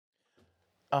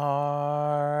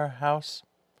Our house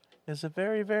is a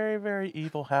very, very, very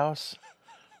evil house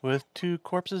with 2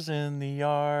 corpses in the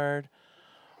yard,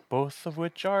 both of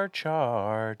which are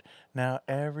charred. Now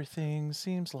everything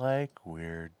seems like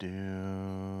we're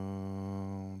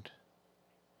doomed.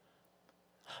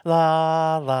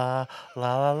 La la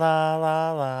la la la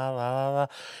la la la la.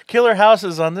 Killer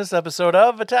houses on this episode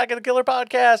of Attack of the Killer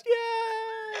Podcast.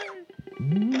 Yay!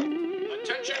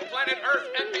 Attention planet Earth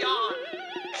and beyond.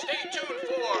 Stay tuned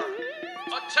for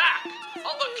Attack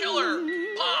of the Killer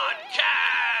Podcast.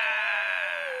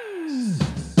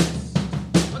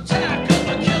 Attack of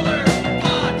the Killer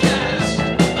Podcast.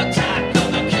 Attack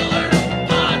of the Killer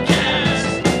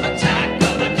Podcast. Attack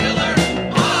of the Killer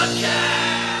Podcast.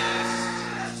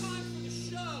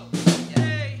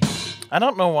 Yay! I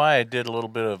don't know why I did a little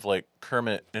bit of like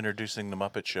Kermit introducing the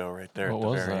Muppet Show right there What at the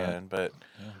was very that? end, but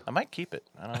I might keep it.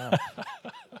 I don't know.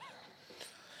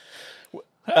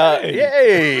 Hey!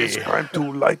 Yay! It's time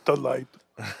to light the light.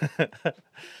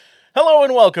 Hello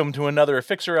and welcome to another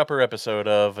fixer-upper episode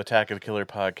of Attack of the Killer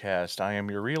Podcast. I am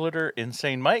your realtor,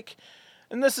 Insane Mike,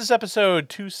 and this is episode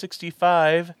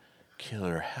 265,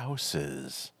 Killer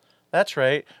Houses. That's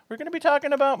right, we're going to be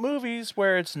talking about movies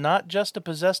where it's not just a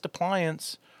possessed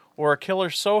appliance or a killer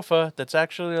sofa that's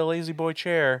actually a lazy boy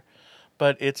chair,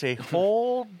 but it's a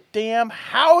whole damn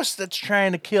house that's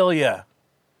trying to kill you.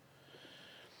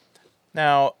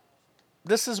 Now,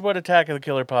 this is what Attack of the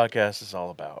Killer Podcast is all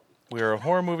about. We're a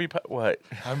horror movie... What?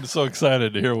 I'm so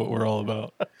excited to hear what we're all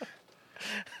about.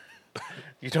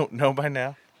 You don't know by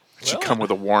now? Should come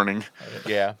with a warning.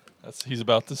 Yeah. He's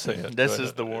about to say it. This Go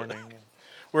is ahead. the warning.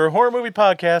 We're a horror movie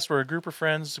podcast. We're a group of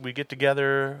friends. We get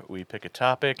together, we pick a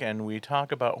topic, and we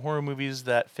talk about horror movies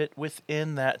that fit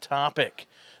within that topic.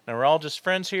 Now, we're all just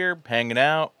friends here, hanging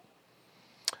out,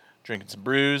 drinking some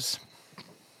brews.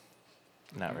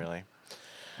 Not really.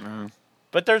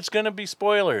 But there's going to be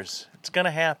spoilers. It's going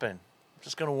to happen. I'm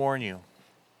just going to warn you.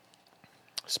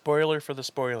 Spoiler for the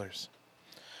spoilers.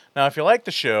 Now, if you like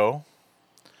the show,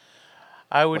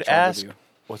 I would What's wrong with ask... you?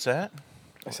 What's that?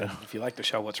 I said, if you like the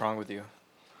show, what's wrong with you?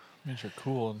 Means you're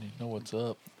cool and you know what's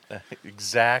up.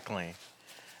 Exactly.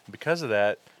 Because of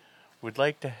that, we'd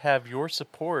like to have your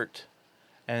support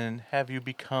and have you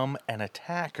become an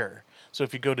attacker. So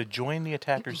if you go to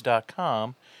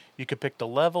jointheattackers.com, you can pick the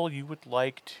level you would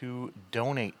like to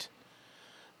donate.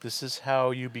 This is how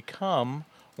you become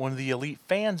one of the elite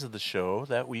fans of the show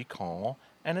that we call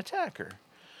an attacker.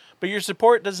 But your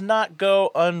support does not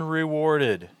go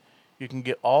unrewarded. You can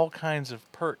get all kinds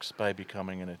of perks by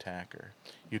becoming an attacker.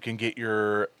 You can get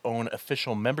your own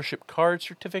official membership card,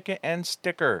 certificate, and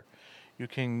sticker. You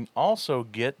can also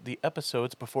get the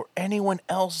episodes before anyone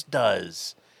else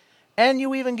does. And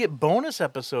you even get bonus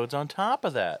episodes on top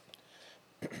of that.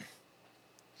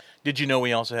 Did you know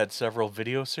we also had several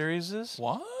video series?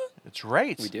 What? That's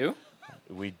right. We do?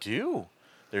 We do.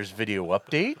 There's video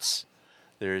updates.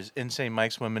 There's Insane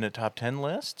Mike's 1 Minute Top 10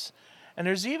 lists. And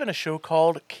there's even a show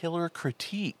called Killer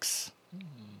Critiques.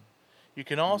 You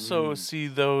can also see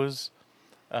those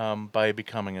by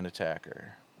becoming an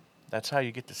attacker. That's how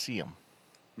you get to see them.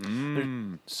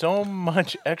 There's so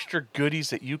much extra goodies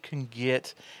that you can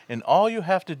get. And all you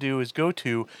have to do is go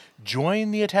to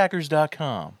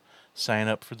jointheattackers.com. Sign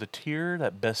up for the tier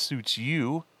that best suits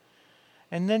you.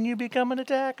 And then you become an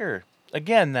attacker.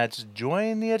 Again, that's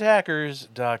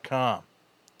jointheattackers.com.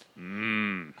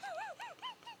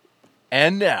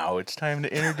 And now it's time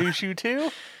to introduce you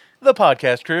to the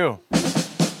podcast crew.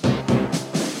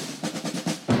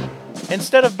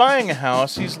 Instead of buying a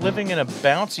house, he's living in a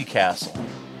bouncy castle.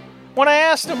 When I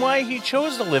asked him why he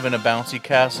chose to live in a bouncy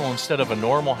castle instead of a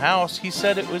normal house, he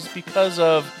said it was because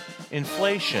of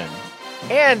inflation.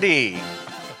 Andy!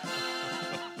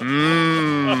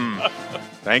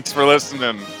 Thanks for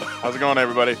listening. How's it going,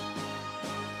 everybody?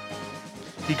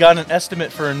 He got an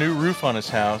estimate for a new roof on his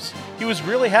house. He was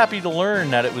really happy to learn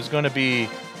that it was going to be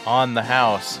on the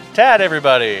house. Tad,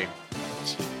 everybody!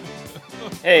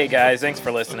 Hey, guys, thanks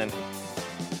for listening.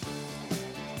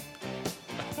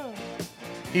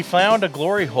 He found a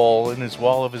glory hole in his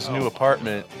wall of his new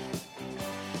apartment.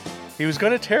 He was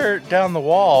going to tear down the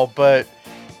wall, but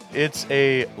it's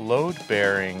a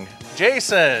load-bearing.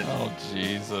 Jason! Oh,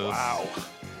 Jesus. Wow.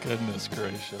 Goodness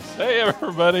gracious. Hey,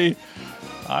 everybody.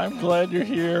 I'm glad you're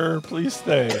here. Please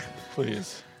stay.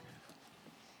 Please.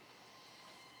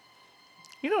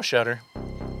 You know Shudder.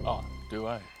 Oh, do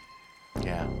I?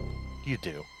 Yeah, you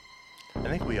do. I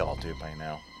think we all do by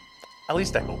now. At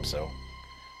least I hope so.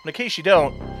 But in case you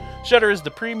don't, Shudder is the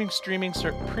premium streaming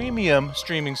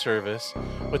service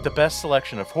with the best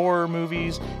selection of horror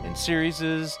movies and series,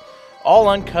 all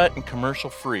uncut and commercial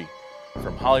free.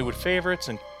 from Hollywood favorites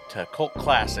and to cult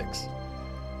classics.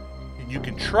 And you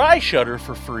can try Shudder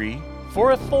for free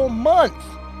for a full month.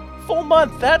 Full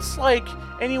month, that's like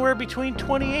anywhere between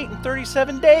 28 and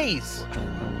 37 days.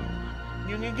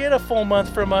 You can get a full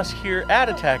month from us here at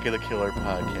Attack of the Killer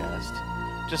Podcast.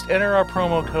 Just enter our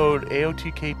promo code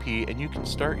AOTKP and you can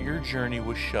start your journey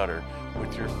with Shudder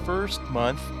with your first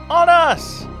month on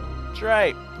us. That's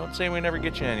right. Don't say we never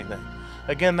get you anything.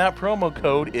 Again, that promo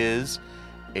code is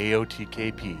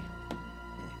AOTKP.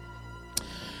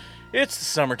 It's the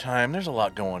summertime. There's a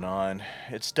lot going on.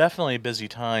 It's definitely busy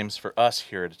times for us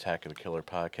here at Attack of the Killer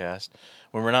Podcast.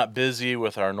 When we're not busy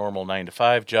with our normal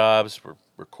 9-to-5 jobs, we're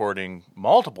recording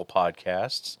multiple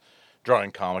podcasts,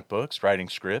 drawing comic books, writing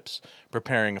scripts,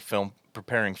 preparing film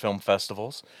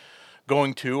festivals,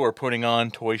 going to or putting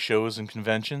on toy shows and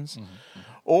conventions,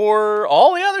 or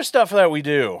all the other stuff that we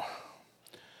do.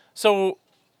 So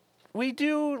we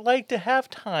do like to have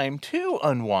time to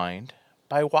unwind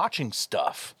by watching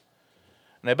stuff.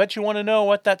 And I bet you want to know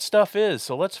what that stuff is,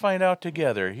 so let's find out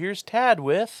together. Here's Tad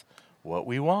with what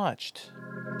we watched.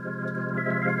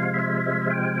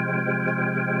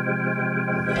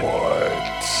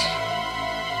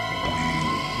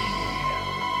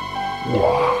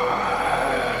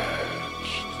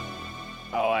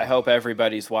 Oh, I hope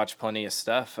everybody's watched plenty of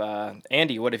stuff.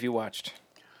 Andy, what have you watched?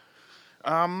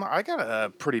 I got a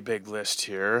pretty big list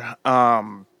here.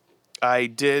 I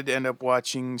did end up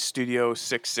watching Studio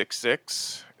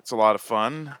 666. It's a lot of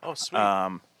fun. Oh, sweet.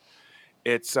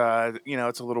 It's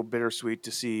it's a little bittersweet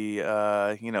to see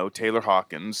Taylor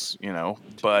Hawkins,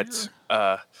 but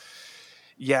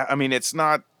yeah, I mean it's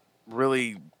not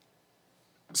really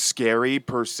scary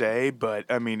per se, but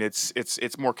I mean it's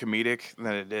more comedic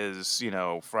than it is,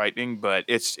 frightening, but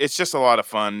it's just a lot of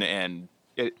fun, and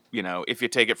it, if you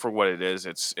take it for what it is,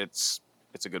 it's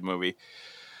a good movie.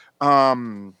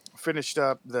 Finished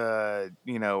up a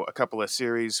couple of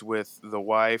series with the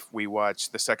wife. We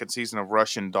watched the second season of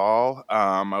Russian Doll.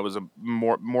 I was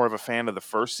more of a fan of the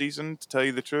first season, to tell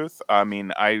you the truth. I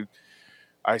mean, I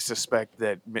suspect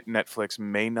that Netflix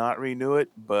may not renew it,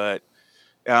 but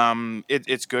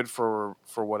it's good for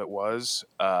what it was.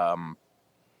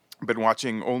 Been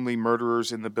watching Only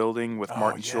Murderers in the Building with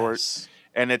Martin Short.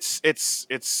 And it's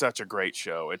such a great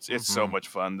show. It's so much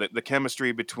fun. The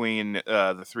chemistry between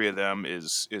the three of them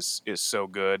is so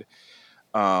good.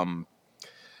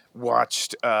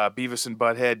 Watched Beavis and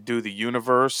Butthead do the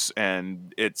universe,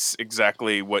 and it's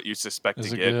exactly what you suspect Is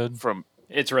to it get good? from.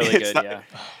 It's really It's good, not- yeah.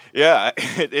 Yeah,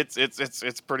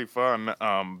 it's pretty fun.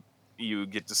 You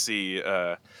get to see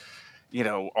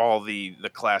all the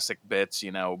classic bits.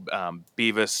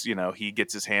 Beavis, he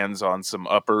gets his hands on some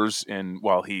uppers, and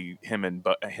while him and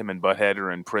Butthead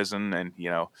are in prison, and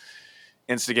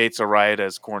instigates a riot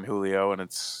as Cornholio, and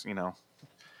it's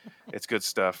it's good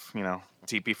stuff.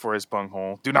 TP for his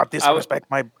bunghole. Do not disrespect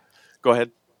my. Go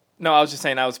ahead. No, I was just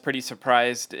saying I was pretty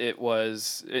surprised it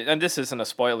was, and this isn't a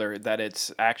spoiler, that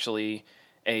it's actually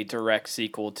a direct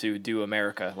sequel to Do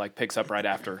America, like picks up right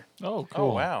after. Oh,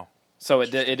 cool. Oh, wow. So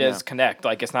it is connect.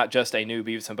 Like it's not just a new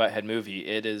Beavis and Butthead movie.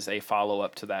 It is a follow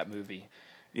up to that movie.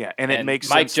 Yeah, and it makes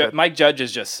Mike sense. Mike Judge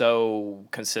is just so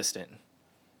consistent.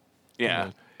 Yeah.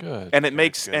 Good. And it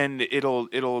makes good. and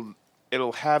it'll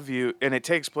have you, and it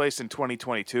takes place in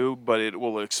 2022, but it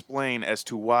will explain as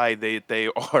to why they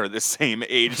are the same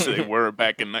age they were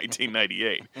back in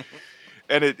 1998.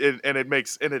 And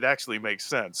it actually makes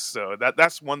sense. So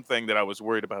that's one thing that I was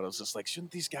worried about. I was just like,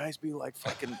 shouldn't these guys be like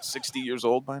fucking 60 years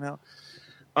old by now?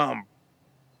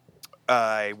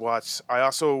 I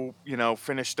also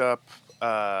finished up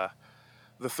the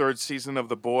third season of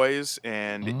The Boys,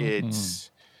 and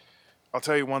I'll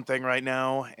tell you one thing right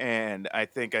now, and I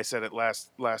think I said it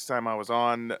last time I was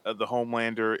on. The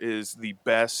Homelander is the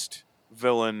best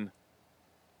villain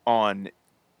in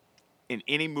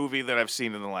any movie that I've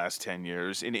seen in the last 10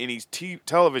 years, in any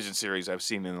television series I've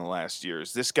seen in the last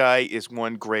years. This guy is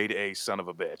one grade A son of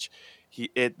a bitch.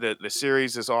 The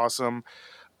series is awesome.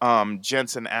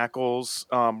 Jensen Ackles'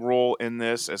 role in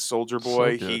this as Soldier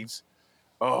Boy, good.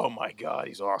 oh my god,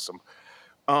 he's awesome.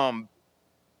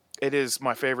 It is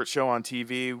my favorite show on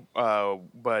TV,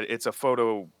 but it's a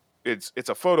photo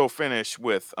finish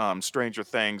with Stranger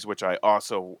Things, which I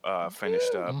also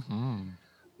finished up.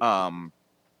 I'm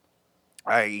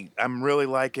really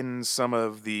liking some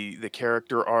of the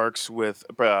character arcs with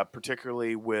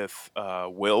particularly with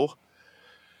Will,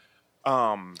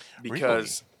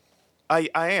 because I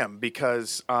am,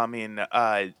 because I mean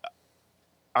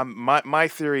my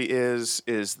theory is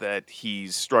that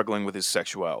he's struggling with his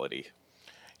sexuality.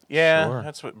 Yeah, Sure.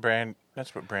 that's what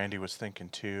That's what Brandy was thinking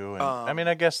too. And I mean,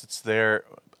 I guess it's there.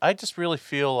 I just really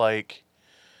feel like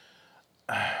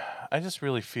I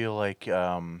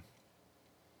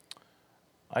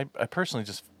personally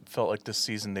just felt like this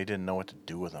season they didn't know what to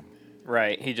do with him,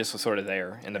 Right. He just was sort of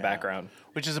there in the background.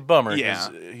 which is a bummer Yeah.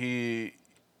 because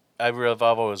I've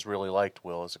always really liked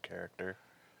Will as a character.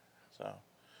 So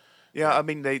Yeah, I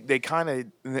mean they kind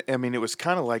of I mean it was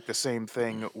kind of like the same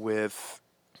thing with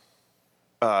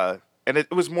and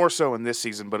it was more so in this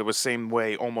season, but it was same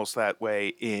way almost that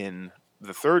way in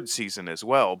the third season as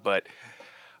well, but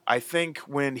I think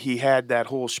when he had that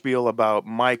whole spiel about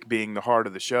Mike being the heart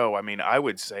of the show, I mean, I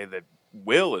would say that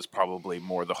Will is probably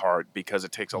more the heart because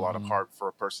it takes a lot of heart for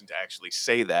a person to actually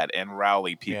say that and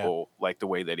rally people like the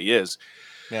way that he is.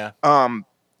 yeah,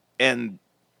 And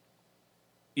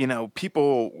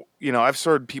people, I've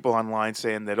heard people online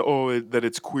saying that that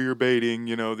it's queer baiting,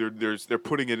 they're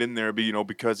putting it in there, but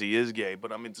because he is gay.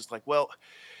 But I mean, just like, well,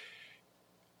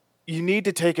 you need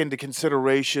to take into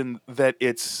consideration that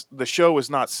the show is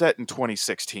not set in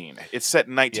 2016. It's set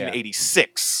in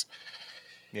 1986.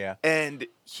 yeah, And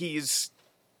he's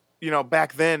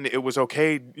back then it was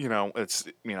okay,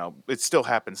 it still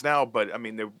happens now, but I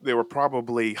mean they were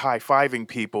probably high-fiving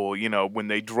people, when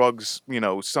they drugs,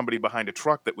 somebody behind a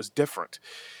truck that was different.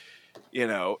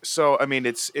 So I mean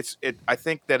I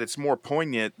think that it's more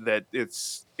poignant that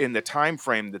it's in the time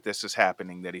frame that this is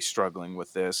happening that he's struggling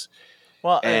with this.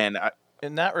 Well, And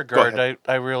in that regard, ahead.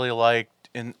 I really liked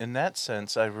in that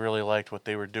sense. I really liked what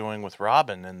they were doing with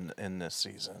Robin in this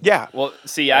season. yeah. Well,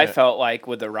 see, I felt like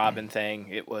with the Robin thing,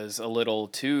 it was a little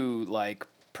too like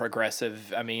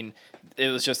progressive. I mean, it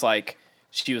was just like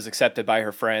she was accepted by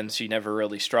her friends. She never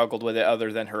really struggled with it,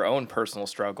 other than her own personal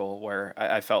struggle. Where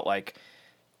I felt like,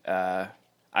 I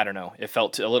don't know, it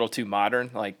felt a little too modern.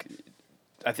 Like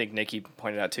I think Nikki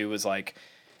pointed out too, was like,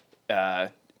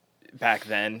 back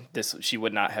then she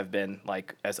would not have been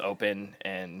like as open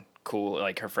and cool.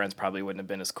 Like her friends probably wouldn't have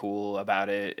been as cool about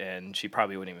it, and she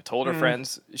probably wouldn't even told her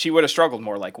friends. She would have struggled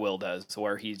more like Will does,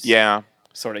 where he's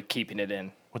sort of keeping it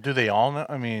in. Well, do they all know?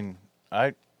 I mean,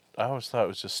 I always thought it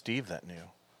was just Steve that knew.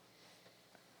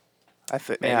 I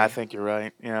Maybe. think you're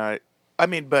right. Yeah, I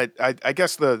mean, but I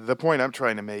guess the point I'm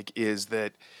trying to make is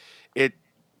that it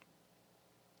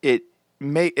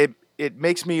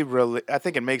makes me I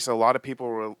think it makes a lot of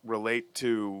people relate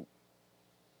to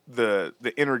the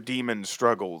inner demon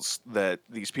struggles that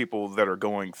these people that are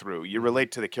going through. You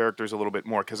relate to the characters a little bit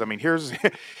more because I mean, here's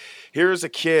a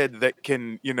kid that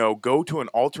can go to an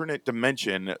alternate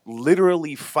dimension,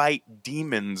 literally fight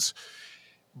demons,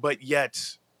 but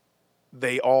yet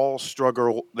they all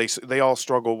struggle. They all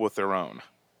struggle with their own.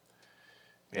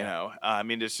 I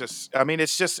mean, it's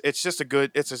just a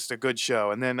good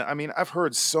show. And then, I mean, I've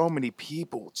heard so many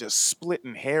people just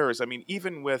splitting hairs. I mean,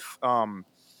 even with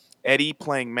Eddie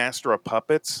playing Master of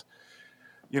Puppets,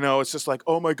 it's just like,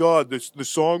 oh my God, the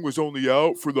song was only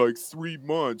out for like 3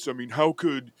 months. I mean, how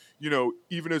could,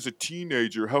 even as a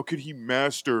teenager, how could he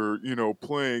master,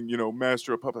 playing,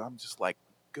 Master of Puppets? I'm just like,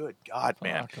 good God,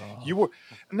 man. Fuck off. You were,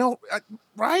 no,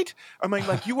 right? I mean,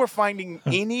 like, you were finding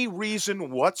any reason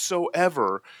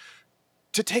whatsoever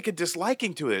to take a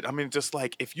disliking to it. I mean, just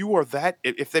like, if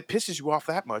that pisses you off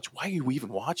that much, why are you even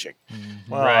watching?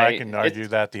 Well, I Right. can argue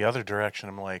that the other direction.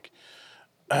 I'm like,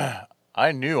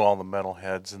 I knew all the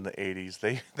metalheads in the 80s.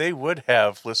 They would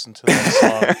have listened to that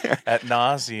song at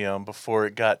nauseum before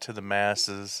it got to the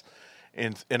masses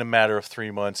in a matter of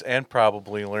 3 months, and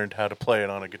probably learned how to play it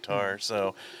on a guitar.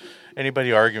 So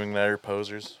anybody arguing that are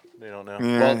posers. They don't know.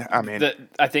 Yeah, Well, I mean,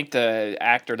 I think the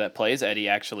actor that plays Eddie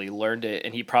actually learned it,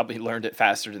 and he probably learned it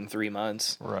faster than 3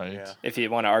 months. Right. Yeah. If you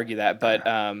want to argue that. But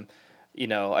and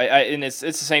it's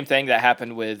the same thing that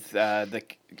happened with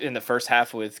in the first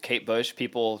half with Kate Bush.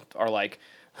 People are like,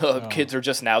 kids are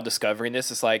just now discovering this.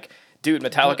 It's like, dude,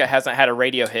 Metallica hasn't had a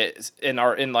radio hit in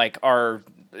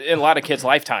a lot of kids'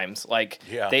 lifetimes. Like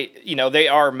Yeah. they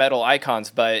are metal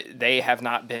icons, but they have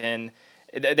not been.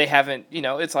 They haven't.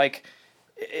 It's like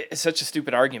it's such a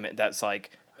stupid argument that's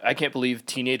like, I can't believe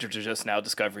teenagers are just now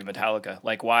discovering Metallica.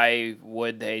 Like, why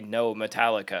would they know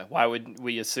Metallica? Why would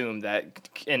we assume that?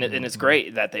 And it's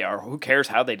great that they are. Who cares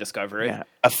how they discover it? yeah,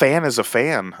 a fan is a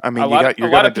fan. I mean, A lot you're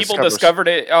of gonna people discover discovered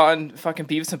it on fucking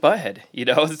Beavis and Butthead.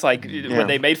 It's like when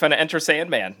they made fun of Enter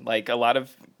Sandman. Like a lot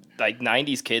of like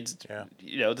 '90s kids,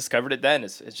 discovered it then.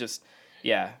 It's just,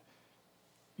 yeah.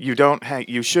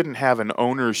 you shouldn't have an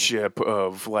ownership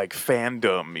of like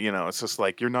fandom. It's just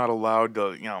like you're not allowed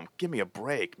to. Give me a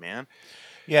break, man.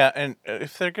 Yeah, and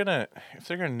if they're gonna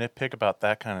nitpick about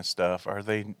that kind of stuff, are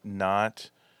they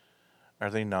not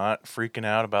freaking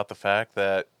out about the fact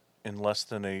that in less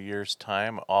than a year's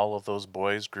time, all of those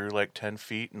boys grew like 10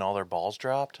 feet and all their balls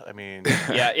dropped? I mean,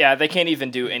 Yeah, they can't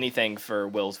even do anything for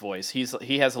Will's voice.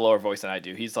 He has a lower voice than I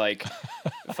do. He's like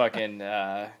fucking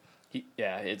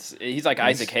he's like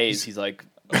Isaac Hayes. He's like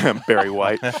Barry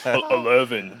White.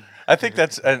 11. I think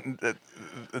that's and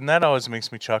that always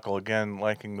makes me chuckle again,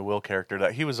 liking the Will character.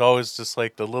 That he was always just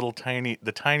like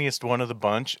the tiniest one of the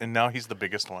bunch, and now he's the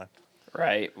biggest one.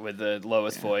 Right, with the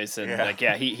lowest voice and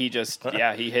Yeah. he just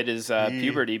he hit his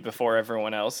puberty before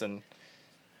everyone else and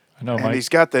I know, And Mike. he's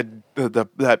got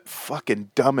that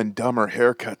fucking Dumb and Dumber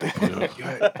haircut they put on.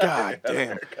 God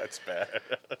damn. That's bad.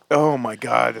 Oh my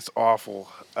God, it's awful.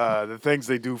 The things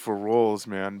they do for roles,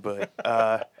 man. But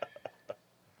I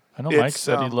know Mike it's,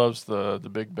 said he loves the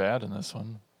big bad in this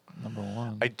one, number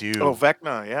 1. I do.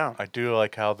 Vecna, yeah. I do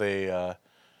like how they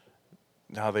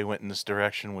went in this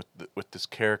direction with this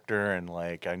character, and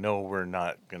like I know we're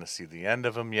not gonna see the end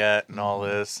of him yet, and all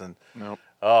this, and Nope.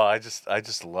 oh, I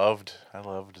just loved I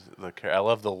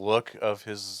love the look of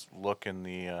his look in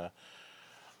the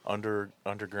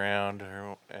underground,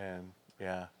 and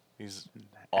yeah, he's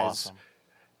awesome.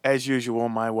 As usual,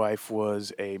 my wife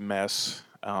was a mess.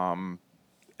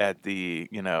 At the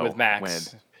with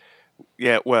Max.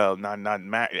 not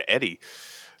Max, Eddie.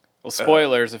 Well,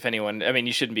 spoilers if anyone. I mean,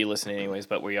 you shouldn't be listening anyways,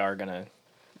 but we are gonna.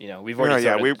 We've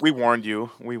already. We warned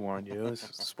you. We warned you.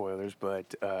 It's spoilers,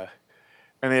 but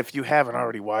and if you haven't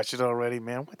already watched it already,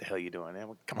 man, what the hell are you doing?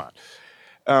 Man? Come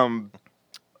on.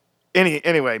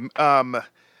 Anyway,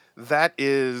 that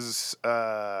is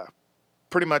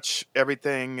pretty much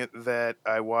everything that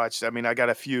I watched. I mean, I got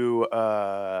a few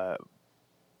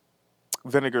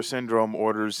Vinegar Syndrome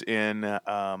orders in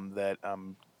that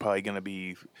I'm probably going to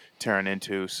be tearing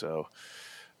into. So,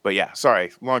 but yeah,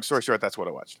 sorry. Long story short, that's what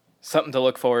I watched. Something to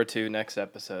look forward to next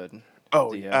episode.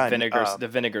 Oh, The and, the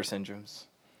vinegar syndromes.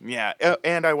 yeah,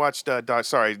 and I watched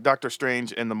Doctor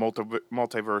Strange in the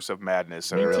Multiverse of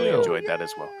Madness. I Me really too. enjoyed that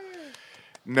as well.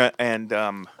 No, and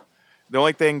the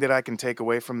only thing that I can take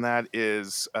away from that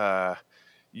is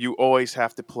you always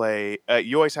have to pay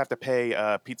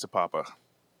Pizza Papa.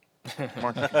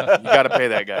 Mark, you got to pay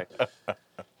that guy.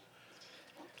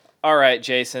 All right,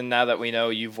 Jason. Now that we know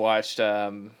you've watched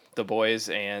The Boys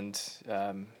and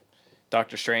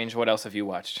Doctor Strange, what else have you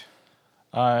watched?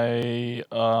 I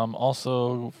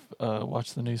also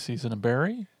watched the new season of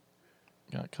Barry.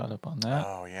 Got caught up on that.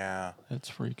 Oh yeah, It's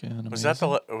freaking amazing. was that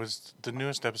was the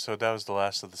newest episode? That was the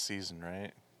last of the season,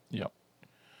 right? Yep.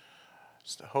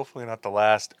 Hopefully not the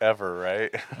last ever,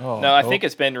 right? Oh, No, I think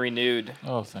it's been renewed.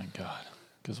 Oh, thank God.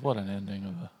 Because what an ending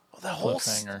of the The whole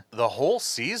cliffhanger. the whole The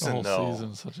season, whole though.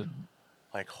 season's such a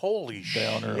Like holy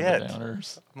downer shit! of the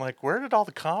downers. I'm like, where did all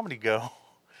the comedy go?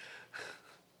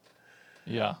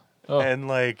 Yeah. Oh, And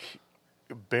like,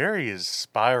 Barry is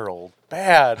spiraled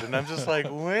bad, and I'm just like,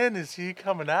 when is he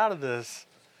coming out of this?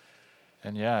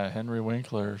 and yeah, Henry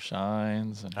Winkler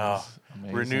shines and Oh, he's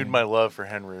amazing. renewed my love for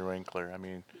Henry Winkler. I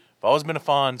mean, I've always been a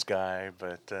Fonz guy,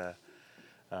 but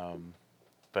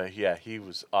yeah, he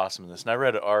was awesome in this. And I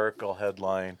read an article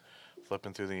headline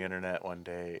flipping through the internet one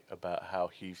day about how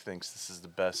he thinks this is the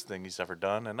best thing he's ever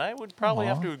done, and I would probably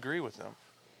have Aw. to agree with him.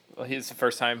 Well, he's the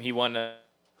first time he won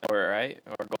or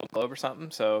Golden Globe or something.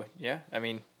 So yeah, I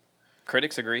mean,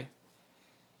 critics agree.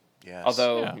 Yes.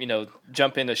 Although Yeah.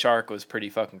 Jump Into Shark was pretty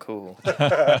fucking cool.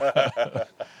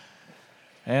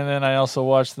 And then I also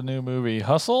watched the new movie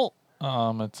Hustle.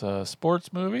 It's a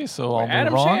sports movie, so I'll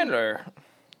Adam move on. Sandler.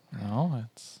 No,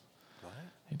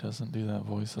 he doesn't do that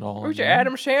voice at all. Who's your again.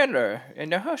 Adam Sandler in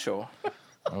the Hustle?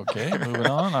 Okay, moving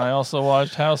on. I also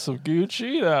watched House of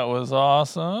Gucci. That was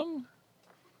awesome.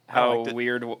 How liked it.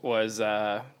 weird was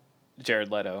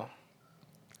Jared Leto?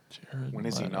 Jared When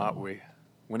is he Leto. not weird?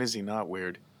 When is he not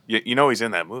weird? You know he's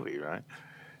in that movie, right?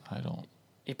 I don't.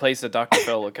 He plays the Dr.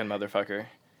 Phil looking motherfucker.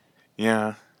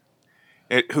 Yeah.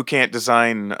 Who can't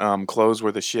design clothes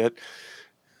worth of shit?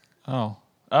 Oh.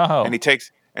 And he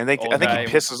takes I Old think guy,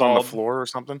 he pisses on the bald. floor or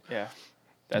something. Yeah,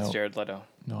 that's No. Jared Leto.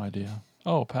 No idea.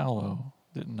 Oh, Paolo.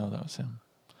 Didn't know that was him.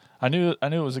 I knew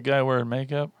it was a guy wearing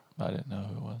makeup, but I didn't know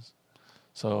who it was.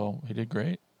 So he did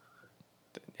great.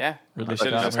 Yeah. Really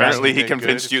should've got just me. Apparently, He he did good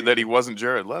convinced if you he- that he wasn't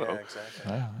Jared Leto. Yeah,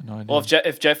 exactly. I had no idea. Well,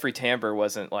 if Jeffrey Tambor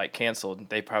wasn't like canceled,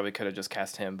 they probably could have just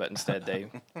cast him, but instead they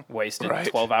wasted Right.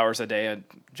 12 hours a day on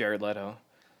Jared Leto,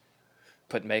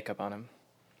 put makeup on him.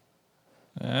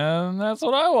 And that's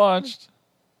what I watched.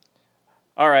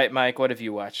 All right, Mike, what have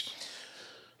you watched?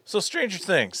 So Stranger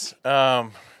Things.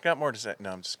 Got more to say.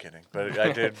 No, I'm just kidding. But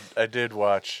I did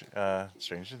watch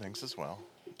Stranger Things as well.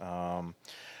 I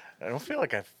don't feel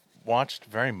like I've watched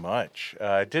very much.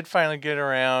 I did finally get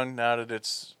around now that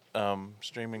it's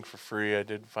streaming for free, I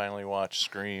did finally watch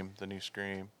Scream, the new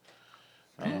Scream.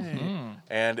 Hmm.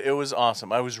 And it was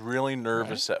awesome. I was really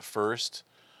nervous at first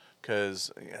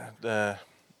because the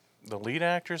lead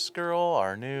actress girl,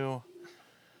 our new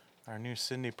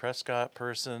Sydney Prescott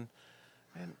person,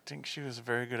 I didn't think she was a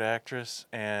very good actress,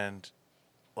 and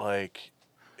like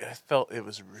I felt it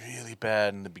was really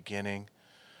bad in the beginning,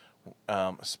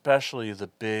 especially the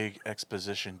big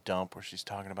exposition dump where she's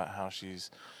talking about how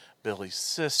she's Billy's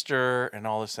sister and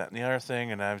all this, that, and the other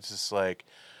thing, and I was just like,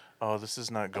 oh, this is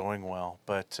not going well.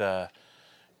 But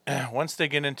once they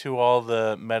get into all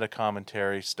the meta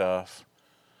commentary stuff,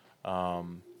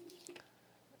 and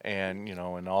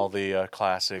and all the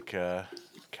classic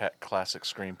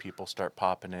Scream people start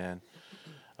popping in,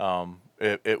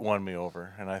 it won me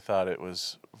over, and I thought it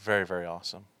was very, very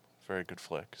awesome, very good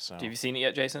flick. So Have you seen it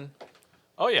yet, Jason?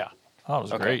 Oh yeah. Oh, it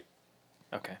was Okay. great.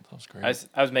 Okay. That was great.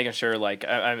 I was making sure. Like,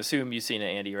 I assume you've seen it,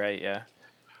 Andy, right? Yeah.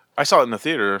 I saw it in the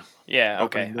theater. Yeah.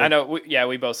 Okay. Opening day. I know.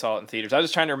 We both saw it in theaters. I was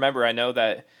just trying to remember. I know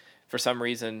that for some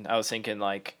reason I was thinking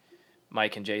like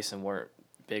Mike and Jason weren't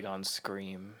big on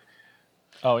Scream.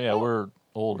 Oh yeah, we're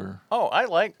older. Oh, I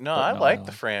like no, the I-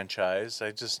 franchise.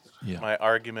 I just Yeah. my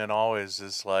argument always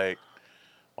is like,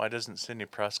 why doesn't Sidney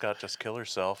Prescott just kill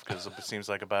herself? Because it seems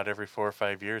like about every 4 or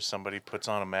 5 years somebody puts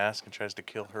on a mask and tries to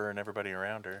kill her and everybody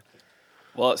around her.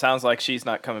 Well, it sounds like she's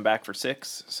not coming back for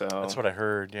 6. So That's what I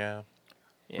heard. Yeah.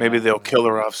 yeah. Maybe they'll kill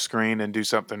her off screen and do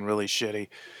something really shitty.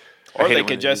 I Or hate they it when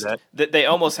could do just that. they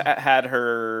almost had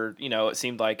her. It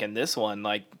seemed like in this one,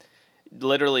 like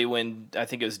literally when I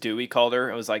think it was Dewey called her,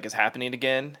 it was like it's happening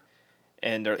again,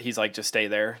 and he's like, just stay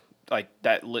there. Like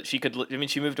that, she could. I mean,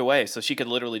 she moved away, so she could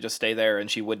literally just stay there,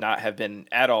 and she would not have been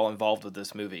at all involved with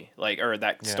this movie, or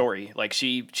that Yeah. story. Like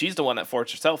she's the one that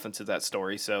forced herself into that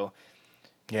story. So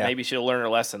Yeah. maybe she'll learn her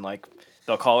lesson. Like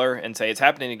they'll call her and say it's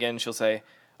happening again. She'll say,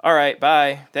 "All right,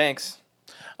 bye, thanks."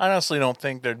 I honestly don't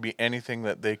think there'd be anything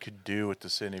that they could do with the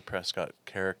Sidney Prescott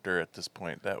character at this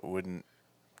point that wouldn't,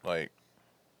 like,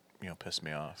 piss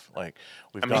me off. Like,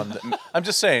 we've gone. I'm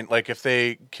just saying, like, if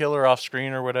they kill her off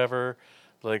screen or whatever,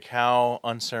 like, how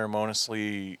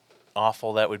unceremoniously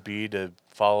awful that would be to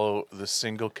follow the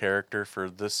single character for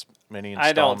this many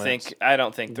installments. I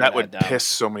don't think they're That would dumb. piss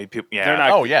so many people. Yeah. They're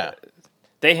not. Oh yeah.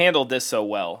 They handled this so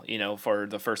well, for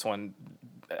the first one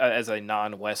as a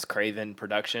non-Wes Craven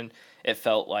production. It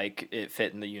felt like it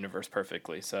fit in the universe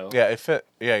perfectly. So Yeah, it fit.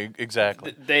 Yeah,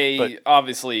 exactly. they But-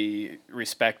 obviously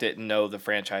respect it and know the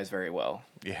franchise very well.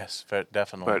 Yes,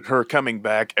 definitely. But her coming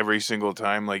back every single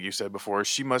time, like you said before,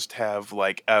 she must have,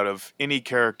 like, out of any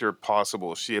character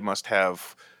possible, she must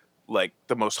have, like,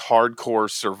 the most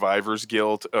hardcore survivor's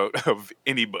guilt of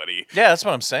anybody. Yeah, that's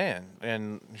what I'm saying.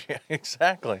 And yeah,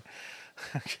 exactly.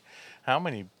 How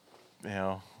many,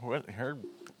 what her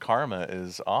karma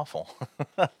is awful.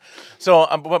 So,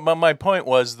 but my point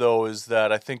was though is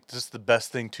that I think just the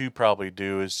best thing to probably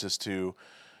do is just to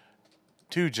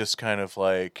just kind of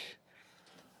like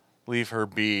leave her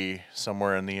be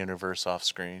somewhere in the universe off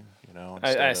screen.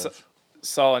 I Instead of,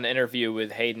 saw an interview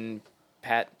with Hayden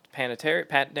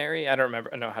Panettiere. I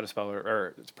don't know how to spell her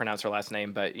or pronounce her last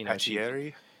name, but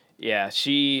Pacchieri?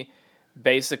 she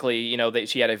basically,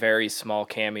 she had a very small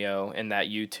cameo in that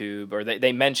YouTube, or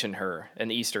they mentioned her,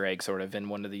 an Easter egg sort of, in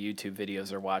one of the YouTube videos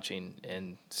they're watching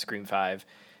in Scream 5.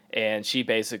 And she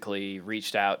basically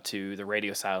reached out to the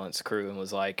Radio Silence crew and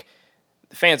was like,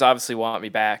 the fans obviously want me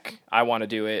back. I want to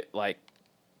do it. Like,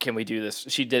 can we do this?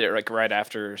 She did it like right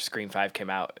after Scream 5 came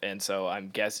out. And so I'm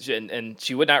guessing, and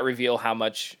she would not reveal how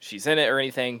much she's in it or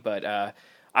anything, but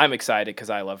I'm excited because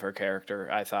I love her character.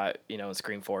 I thought, in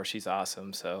Scream 4, she's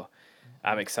awesome. So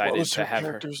I'm excited What was to her have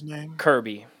character's name?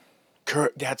 Kirby.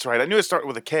 That's right. I knew it started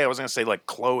with a K. I was going to say, like,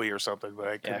 Chloe or something, but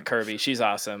I Yeah, couldn't. Kirby. She's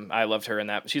awesome. I loved her in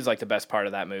that. She's like the best part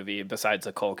of that movie, besides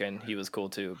the Culkin. He was cool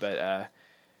too. But,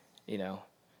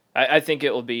 I think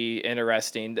it will be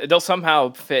interesting. They'll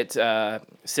somehow fit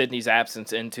Sydney's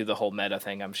absence into the whole meta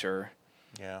thing, I'm sure.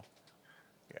 yeah.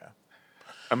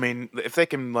 I mean, if they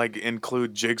can, like,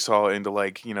 include Jigsaw into,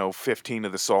 like, 15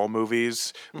 of the Saw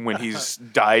movies when he's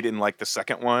died in, like, the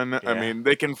second one, I Yeah. mean,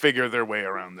 they can figure their way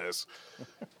around this.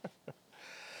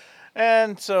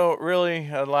 And so, really,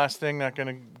 last thing, not going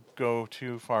to go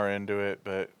too far into it,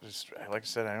 but just like I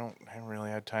said, I haven't really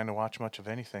had time to watch much of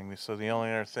anything. So the only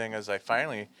other thing is I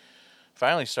finally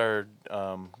started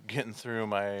getting through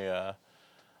my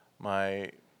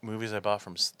my movies I bought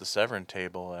from the Severin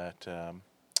table at the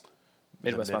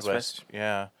Midwest Monster Fest?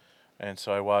 Yeah, and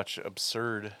so I watched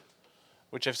Absurd,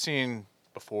 which I've seen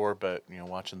before, but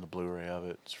watching the Blu-ray of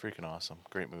it, it's freaking awesome.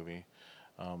 Great movie.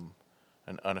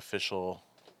 An unofficial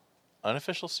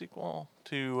sequel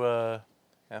to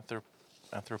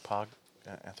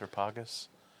Anthropophagus.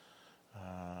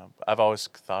 I've always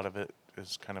thought of it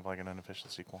as kind of like an unofficial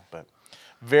sequel, but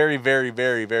very, very,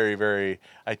 very, very, very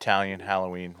Italian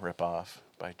Halloween ripoff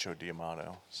by Joe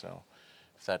D'Amato. So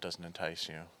if that doesn't entice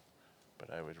you,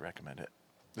 but I would recommend it.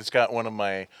 It's got one of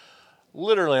my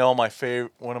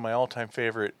all-time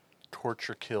favorite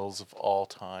torture kills of all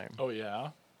time. Oh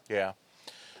yeah. Yeah,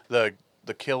 the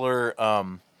killer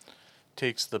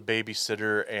takes the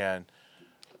babysitter and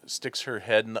sticks her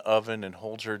head in the oven and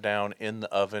holds her down in the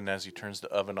oven as he turns the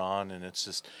oven on, and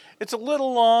it's a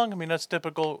little long. I mean, that's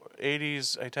typical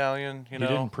 80s Italian, you You know.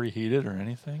 didn't preheat it or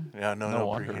anything? Yeah, no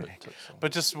wonder preheating. it took so long.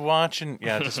 But just watching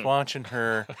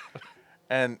her,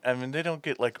 and I mean, they don't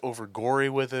get like over gory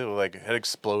with it, like head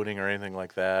exploding or anything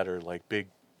like that, or like big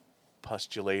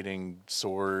pustulating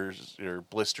sores or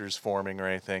blisters forming or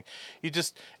anything. It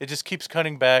just keeps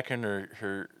cutting back, and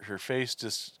her face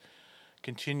just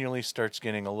continually starts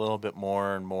getting a little bit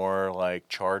more and more like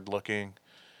charred looking.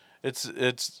 I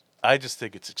just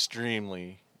think it's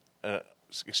extremely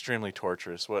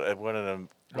torturous. What a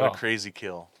Oh. crazy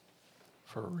kill.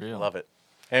 For real. Love it.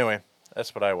 Anyway,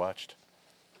 that's what I watched.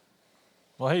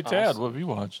 Well, hey Tad, Awesome. what have you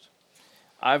watched?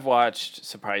 I've watched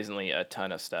surprisingly a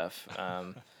ton of stuff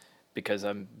because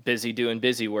I'm busy doing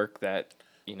busy work that,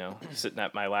 sitting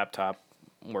at my laptop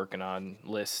working on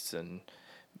lists and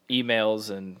emails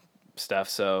and stuff.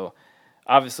 So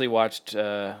obviously watched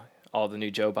all the new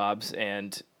Joe Bobs,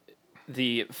 and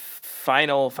the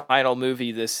final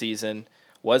movie this season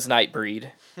was Nightbreed.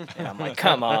 And I'm like,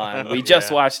 come on, we just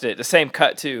watched it. The same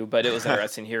cut too, but it was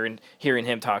interesting hearing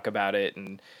him talk about it,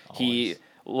 and he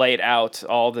laid out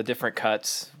all the different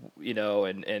cuts,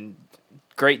 and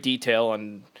great detail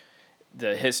on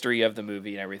the history of the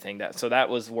movie and everything. So that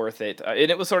was worth it.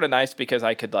 And it was sort of nice because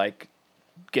I could like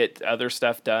get other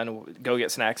stuff done, go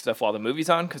get snack stuff while the movie's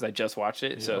on, because I just watched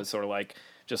it. So it's sort of like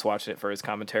just watching it for his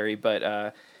commentary.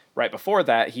 But right before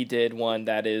that, he did one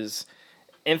that is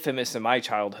infamous in my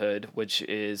childhood, which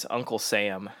is Uncle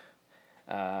Sam.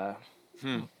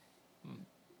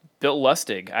 Bill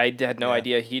Lustig. I had no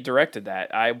idea he directed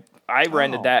that. I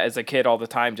rented that as a kid all the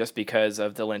time just because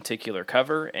of the lenticular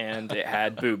cover, and it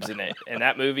had boobs in it. And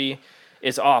that movie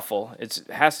is awful. It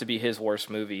has to be his worst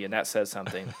movie, and that says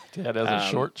something. Tad has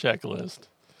a short checklist.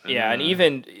 Yeah, and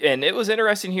it was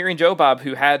interesting hearing Joe Bob,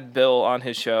 who had Bill on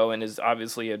his show and is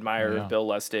obviously an admirer of Bill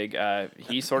Lustig.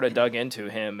 He sort of dug into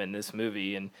him in this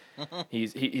movie, and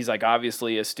he's like,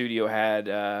 obviously a studio had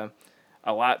a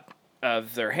lot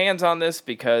of their hands on this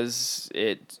because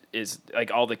it is like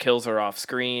all the kills are off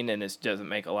screen and it doesn't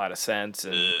make a lot of sense.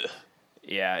 And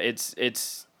yeah,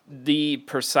 it's the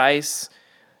precise.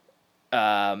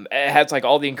 It has like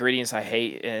all the ingredients I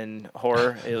hate in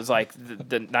horror. It was like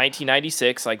the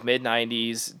 1996, like mid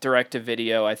 90s direct to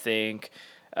video, I think.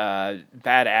 Bad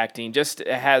acting. Just it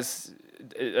has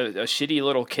a shitty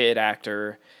little kid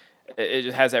actor. It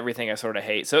just has everything I sort of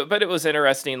hate. So, but it was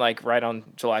interesting, like right on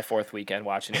July 4th weekend,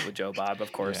 watching it with Joe Bob,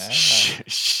 of course.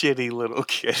 Shitty little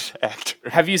kid actor.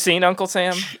 Have you seen Uncle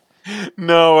Sam?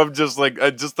 No, I'm just like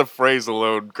just the phrase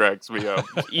alone cracks me up.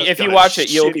 If you watch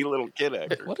it, you'll shitty little kid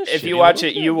actor. What a if you shitty watch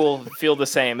little it, you will feel the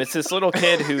same. It's this little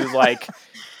kid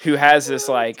who has this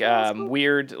like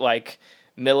weird like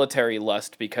military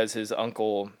lust because his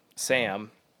uncle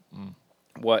Sam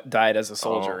died as a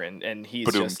soldier, and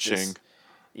he's just this,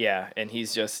 yeah, and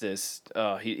he's just this.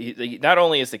 He not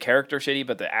only is the character shitty,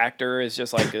 but the actor is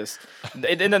just like this.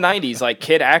 In the 90s, like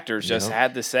kid actors just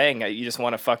had this saying that you just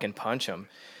want to fucking punch him.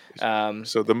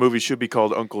 So the movie should be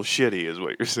called Uncle Shitty, is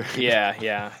what you're saying.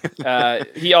 Yeah.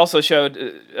 He also showed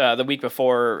the week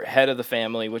before Head of the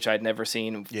Family, which I'd never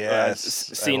seen. Yes,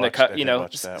 seen I the cut. did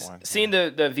watch that one. Seen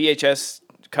the VHS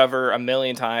cover a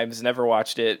million times. Never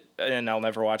watched it, and I'll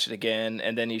never watch it again.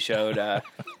 And then he showed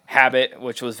Habit,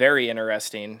 which was very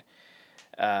interesting.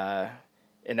 In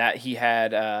that he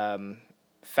had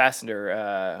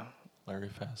Fassbender.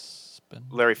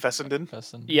 Larry Fessenden?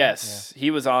 Yes,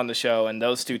 he was on the show, and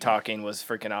those two talking was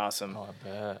freaking awesome. Oh, I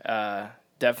bet.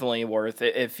 Definitely worth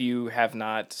it if you have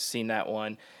not seen that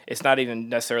one. It's not even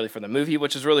necessarily for the movie,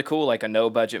 which is really cool, like a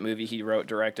no-budget movie he wrote,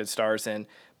 directed, stars in,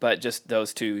 but just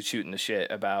those two shooting the shit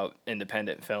about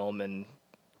independent film and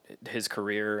his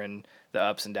career and the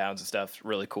ups and downs and stuff.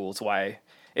 Really cool. It's why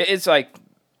it's like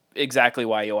exactly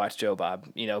why you watch Joe Bob.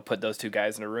 Put those two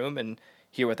guys in a room and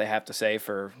hear what they have to say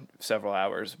for several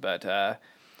hours. But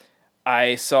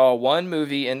I saw one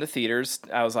movie in the theaters.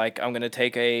 I was like, I'm going to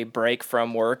take a break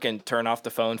from work and turn off the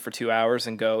phone for 2 hours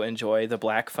and go enjoy The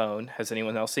Black Phone. Has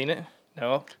anyone else seen it?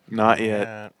 No? Not yet.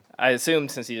 Yeah. I assumed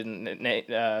since he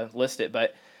didn't list it,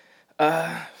 but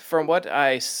From what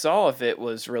I saw of it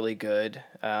was really good.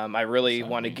 I really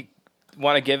want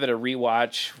to give it a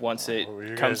rewatch once it What were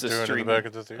you comes guys to doing in the stream. back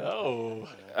of the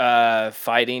theater?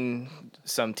 Fighting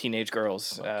some teenage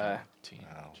girls. Bitches.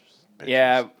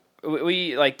 Yeah,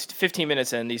 we like 15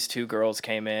 minutes in, these two girls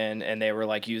came in and they were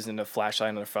like using a flashlight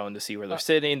on their phone to see where they're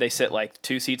sitting. They sit like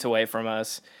 2 seats away from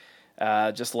us,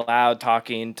 just loud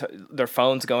talking. Their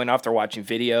phones going off. They're watching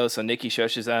videos. So Nikki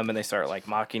shushes them and they start like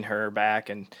mocking her back,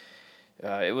 and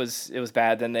it was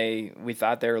bad. Then we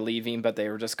thought they were leaving, but they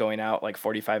were just going out like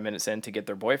 45 minutes in to get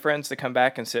their boyfriends to come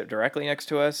back and sit directly next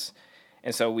to us.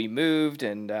 And so we moved,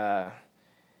 and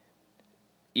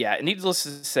yeah, needless to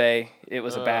say, it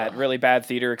was a really bad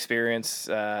theater experience.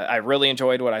 I really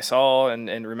enjoyed what I saw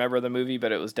and remember the movie,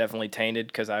 but it was definitely tainted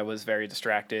because I was very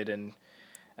distracted and,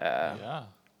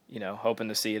 hoping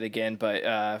to see it again.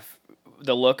 But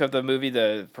the look of the movie,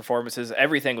 the performances,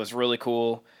 everything was really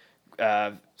cool.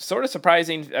 Sort of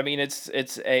surprising. I mean, it's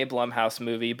a Blumhouse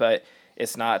movie, but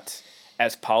it's not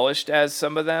as polished as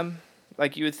some of them,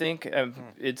 like you would think.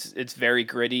 It's very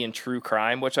gritty and true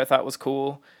crime, which I thought was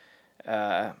cool.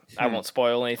 I won't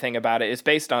spoil anything about it. It's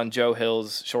based on Joe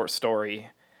Hill's short story.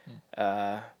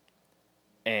 Black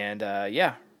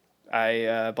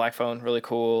Phone, really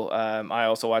cool. I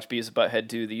also watched Beavis and Butthead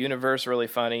Do the Universe, really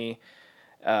funny.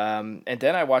 And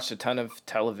then I watched a ton of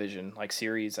television, like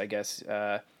series, I guess.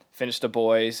 Finished The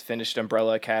Boys, finished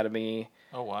Umbrella Academy.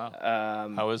 Oh, wow.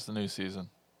 How is the new season?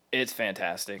 It's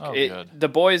fantastic. Oh, good. The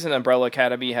Boys and Umbrella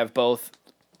Academy have both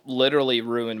literally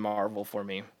ruined Marvel for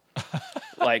me.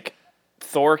 Like,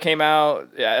 Thor came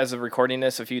out as of recording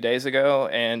this a few days ago,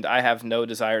 and I have no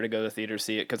desire to go to the theater to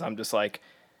see it because I'm just like,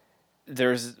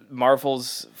 there's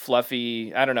Marvel's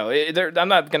fluffy. I don't know. I'm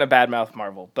not gonna badmouth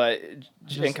Marvel, but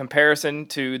in comparison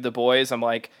to The Boys, I'm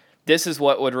like, this is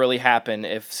what would really happen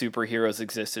if superheroes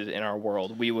existed in our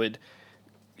world. We would,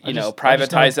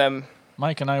 privatize them.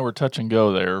 Mike and I were touch and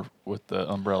go there with the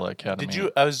Umbrella Academy. Did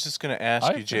you? I was just going to ask I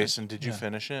you, finished- Jason. Did you yeah.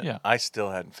 finish it? Yeah. I still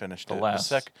hadn't finished The it.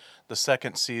 last. The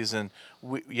second season.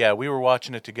 We were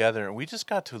watching it together, and we just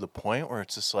got to the point where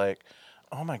it's just like,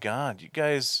 oh my god, you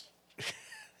guys,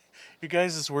 you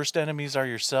guys' worst enemies are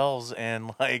yourselves,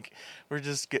 and like we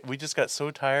just got so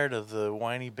tired of the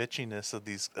whiny bitchiness of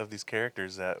these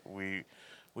characters that we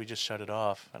just shut it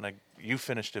off. And you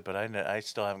finished it, but I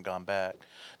still haven't gone back.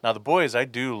 Now The Boys, I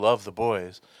do love The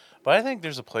Boys. But I think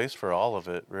there's a place for all of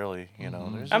it, really.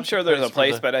 I'm sure there's a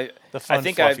place, for but the fun, I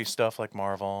think fluffy stuff like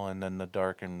Marvel, and then the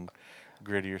dark and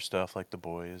grittier stuff like The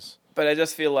Boys. But I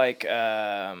just feel like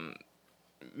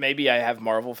maybe I have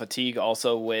Marvel fatigue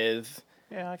also with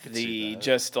Yeah, I could see that.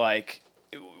 just like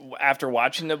after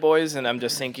watching The Boys, and I'm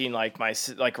just thinking like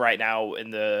right now in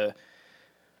the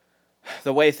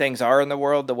way things are in the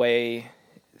world, the way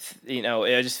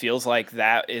it just feels like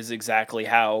that is exactly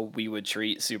how we would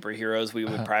treat superheroes. We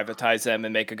would privatize them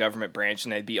and make a government branch,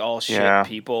 and they'd be all shit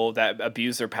people that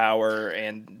abuse their power,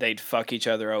 and they'd fuck each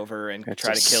other over and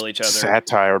try to kill each other.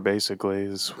 Satire, basically,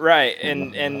 is Right,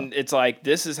 and it's like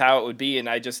this is how it would be. And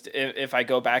I just if I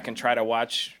go back and try to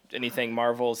watch anything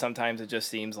Marvel, sometimes it just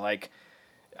seems like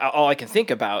all I can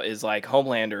think about is like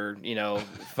Homelander,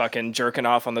 fucking jerking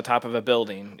off on the top of a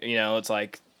building. It's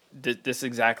like this is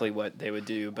exactly what they would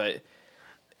do. But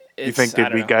you think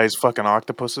they'd be guys fucking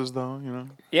octopuses, though?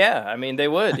 Yeah, I mean they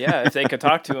would. Yeah, if they could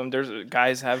talk to them. There's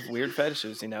guys have weird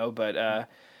fetishes, But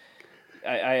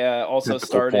I also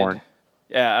started. Porn.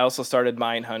 Yeah, I also started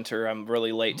Mindhunter. I'm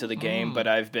really late to the game, but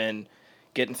I've been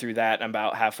getting through that. I'm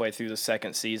about halfway through the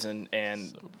second season,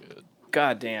 and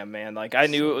god damn, man, like I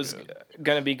knew it was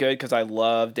gonna be good because I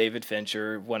love David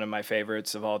Fincher, one of my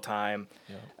favorites of all time.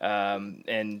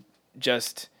 And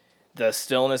just the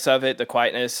stillness of it, the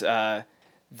quietness, the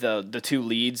two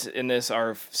leads in this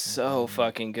are so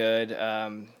fucking good.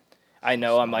 I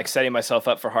know I'm like setting myself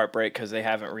up for heartbreak because they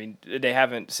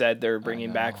haven't said they're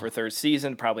bringing back for a third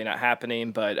season. Probably not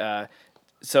happening, but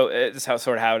so it's how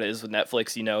it is with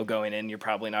Netflix. Going in, you're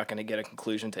probably not going to get a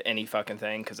conclusion to any fucking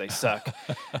thing because they suck.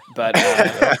 But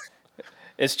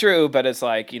it's true. But it's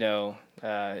like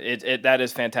that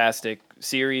is fantastic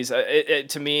series.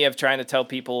 To me, of trying to tell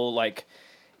people like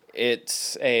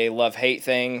it's a love-hate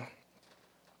thing.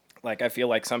 Like I feel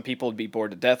like some people would be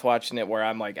bored to death watching it, where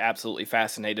I'm like absolutely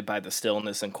fascinated by the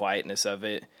stillness and quietness of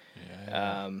it.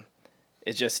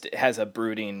 It just has a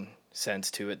brooding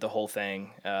sense to it, the whole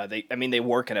thing. They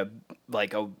work in a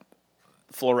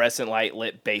fluorescent light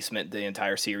lit basement the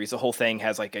entire series. The whole thing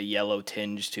has like a yellow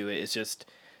tinge to it. It's just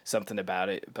something about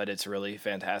it, but it's really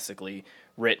fantastically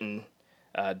written,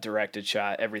 directed,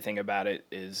 shot. Everything about it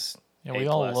is Yeah, we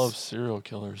all love serial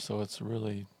killers, so it's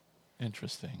really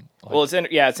interesting. Like, Well, it's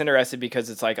interesting because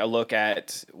it's like a look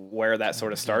at where that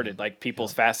sort of started, like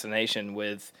people's fascination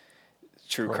with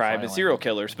true crime and Profiling. serial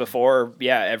killers. Before,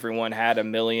 everyone had a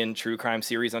million true crime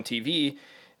series on TV.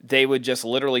 They would just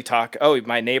literally talk, oh,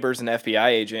 my neighbor's an FBI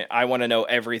agent. I want to know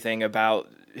everything about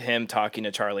him talking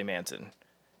to Charlie Manson.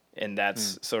 And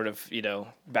that's sort of,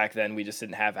 back then we just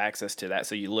didn't have access to that.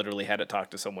 So you literally had to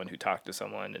talk to someone who talked to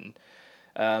someone.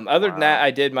 And other than that,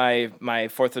 I did my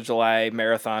 4th of July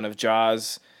marathon of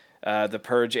Jaws, The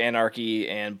Purge, Anarchy,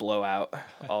 and Blowout.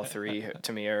 All three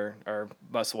to me are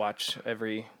must watch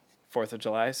every 4th of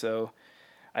July. So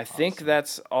I think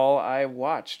that's all I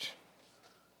watched.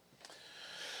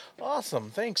 Awesome.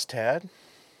 Thanks, Tad.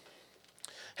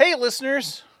 Hey,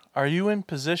 listeners, are you in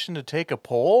position to take a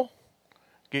poll?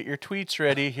 Get your tweets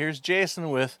ready. Here's Jason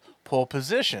with Poll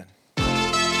Position.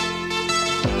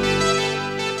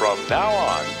 From now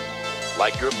on,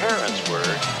 like your parents were,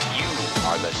 you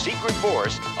are the secret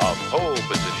force of pole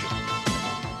position.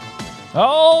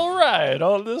 All right,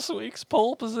 on this week's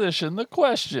poll position, the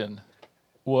question: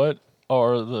 what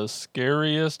are the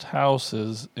scariest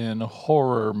houses in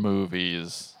horror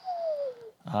movies?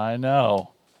 I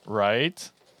know, right?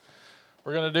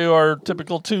 We're gonna do our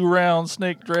typical 2-round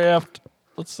snake draft.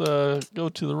 Let's go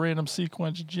to the random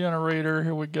sequence generator.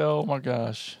 Here we go. Oh my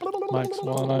gosh. Mike's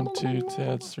 1, I'm 2,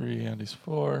 Ted's 3, Andy's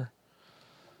 4.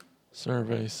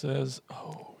 Survey says,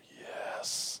 oh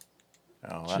yes.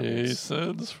 Oh, that means-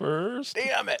 Jason's first.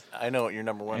 Damn it. I know what your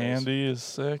number one is. Andy is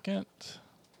second.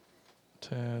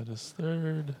 Tad is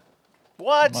third.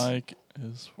 What? Mike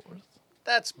is fourth.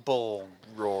 That's bull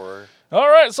roar. All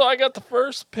right, so I got the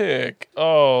first pick.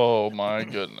 Oh my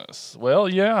goodness. Well,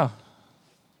 yeah,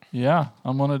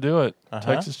 I'm gonna do it. Uh-huh.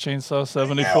 Texas Chainsaw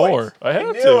 74. I had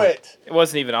I knew to. it. It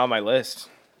wasn't even on my list.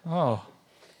 Oh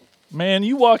man,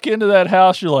 you walk into that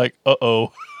house, you're like,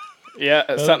 uh-oh.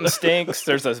 Yeah, something stinks.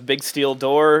 There's a big steel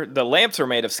door. The lamps are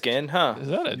made of skin, huh? Is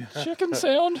that a chicken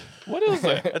sound? What is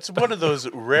that? It's one of those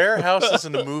rare houses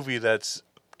in a movie that's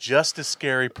just as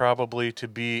scary probably to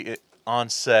be on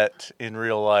set in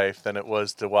real life than it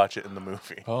was to watch it in the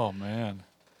movie. Oh man,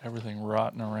 everything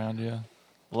rotting around you.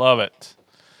 Love it.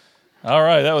 All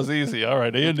right, that was easy. All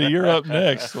right, Andy, you're up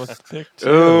next. What's pick 2?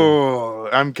 Oh,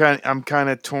 I'm kind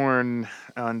of torn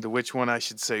on to which one I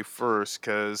should say first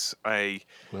because I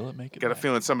Will it make it? got a back?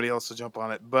 feeling somebody else will jump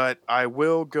on it. But I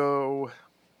will go.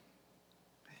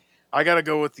 I gotta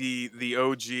go with the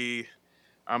OG.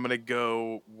 I'm gonna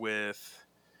go with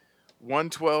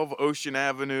 112 Ocean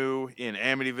Avenue in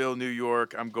Amityville, New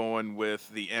York. I'm going with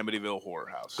the Amityville Horror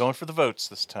House. Going for the votes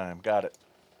this time. Got it.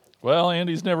 Well,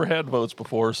 Andy's never had votes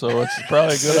before, so it's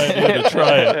probably a good idea to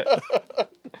try it.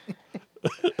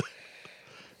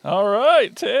 All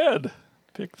right, Ted,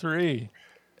 pick 3.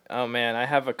 Oh man, I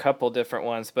have a couple different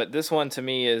ones, but this one to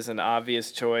me is an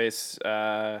obvious choice,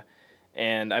 and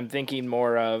I'm thinking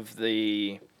more of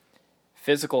the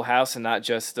physical house and not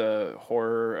just the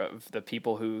horror of the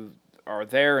people who are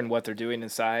there and what they're doing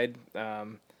inside.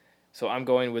 So I'm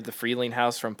going with the Freeling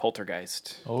house from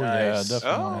Poltergeist. Oh Nice. yeah,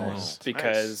 definitely. Oh. Nice.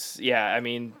 Because I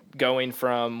mean, going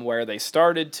from where they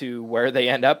started to where they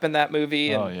end up in that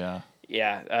movie, and Oh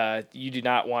yeah. you do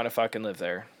not want to fucking live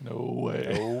there. No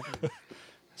way.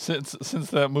 Since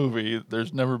that movie,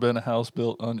 there's never been a house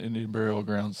built on Indian burial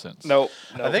ground since. Nope.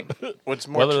 I think what's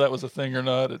more Whether that was a thing or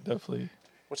not, it definitely.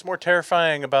 what's more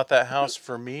terrifying about that house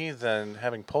for me than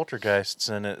having poltergeists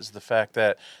in it is the fact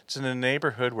that it's in a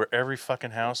neighborhood where every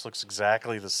fucking house looks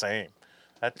exactly the same.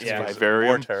 That just Yeah. makes it Vivarium.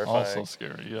 more terrifying. Also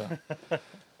scary, yeah.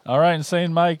 All right,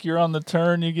 Insane Mike, you're on the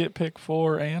turn. You get pick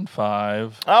 4 and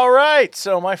 5. All right,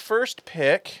 so my first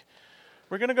pick,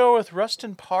 we're gonna go with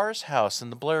Rustin Parr's house in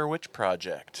the Blair Witch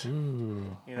Project.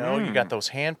 Ooh. You know, you got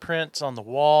those handprints on the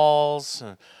walls,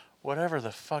 and whatever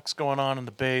the fuck's going on in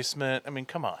the basement. I mean,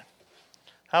 come on,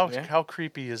 how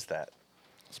creepy is that?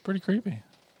 It's pretty creepy.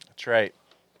 That's right.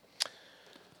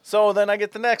 So then I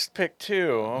get the next pick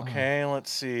too. Okay,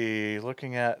 let's see.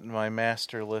 Looking at my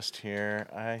master list here,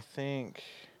 I think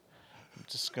I'm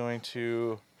just going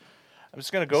to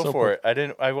go So for put-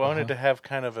 it. I wanted to have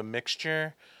kind of a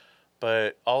mixture,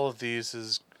 but all of these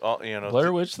is all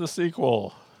Blair Witch the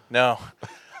sequel. No,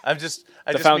 I just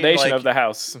The mean, foundation like, of the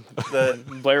house. the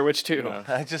Blair Witch 2.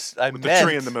 I With the meant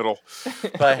tree in the middle.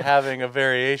 by having a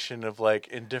variation of like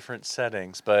in different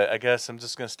settings, but I guess I'm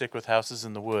just gonna stick with houses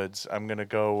in the woods. I'm gonna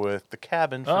go with the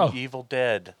cabin from Oh. Evil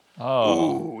Dead.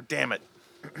 Oh, Ooh, damn it.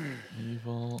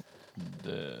 Evil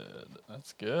Dead.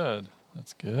 That's good.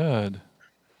 That's good.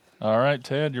 All right,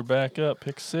 Ted, you're back up.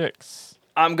 Pick 6.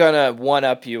 I'm going to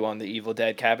one-up you on the Evil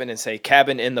Dead cabin and say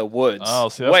Cabin in the Woods. Oh,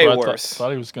 see, that's Way what I worse.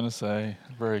 thought he was going to say.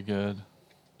 Very good.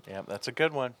 Yeah, that's a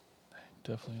good one.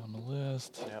 definitely on the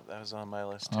list. Yep, that was on my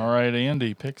list. Too. All right,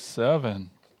 Andy, pick 7.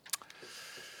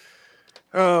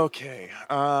 Okay.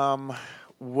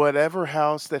 Whatever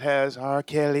house that has R.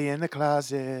 Kelly in the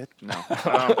closet. No.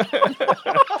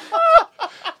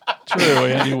 True,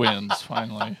 Andy wins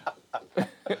finally.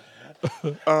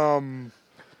 I will.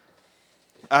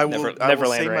 I will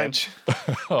Neverland say Ranch.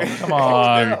 Oh, come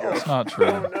on. It's not true.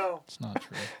 no. It's not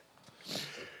true.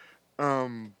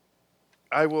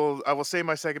 I will say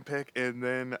my second pick, and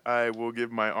then I will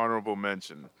give my honorable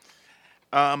mention.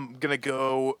 I'm gonna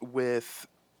go with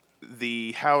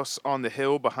the house on the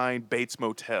hill behind Bates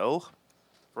Motel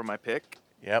for my pick.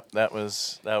 Yep, that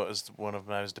was one of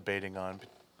them I was debating on.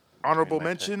 Honorable my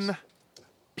mention: picks.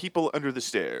 People Under the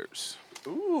Stairs.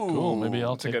 Ooh. Cool. Maybe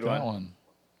I'll That's a take good that one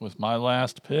with my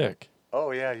last pick.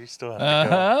 Oh yeah, you still have to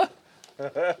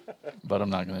Uh-huh. But I'm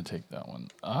not going to take that one.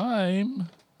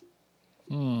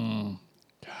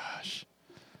 Gosh.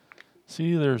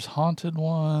 See, there's haunted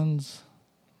ones.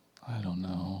 I don't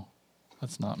know.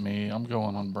 That's not me. I'm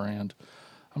going on brand.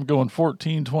 I'm going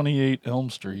 1428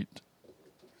 Elm Street.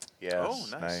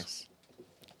 Yes. Oh, nice.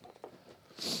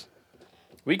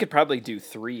 We could probably do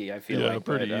 3. I feel Yeah, like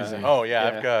pretty but, easy. Oh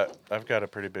yeah, I've got a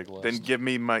pretty big list. Then give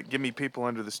me People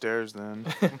Under the Stairs. Then.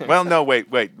 Well, no,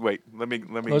 wait. Let me.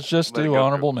 Let's just let it do go through.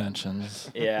 honorable mentions.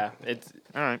 Yeah, it's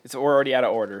All right. we're already out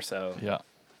of order, so Yeah.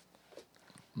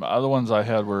 The other ones I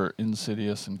had were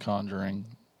Insidious and Conjuring.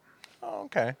 Oh,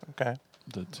 okay.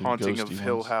 The two Haunting of ghosty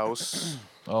Hill ones. House.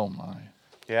 Oh, my.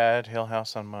 Yeah, I had Hill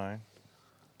House on mine.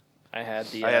 I had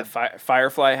the I had-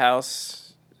 Firefly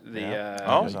House, the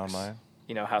That was on mine.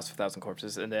 House of a Thousand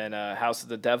Corpses, and then House of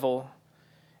the Devil,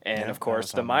 and Yeah, of that course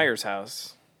was the on mine. Myers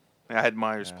house. I had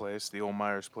Myers Place, the old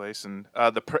Myers Place, and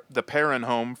the Perrin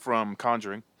home from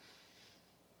Conjuring.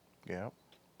 Yep.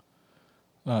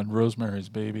 Rosemary's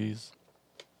Babies.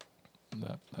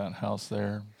 That house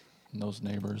there. And those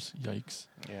neighbors. Yikes.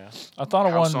 Yeah. I thought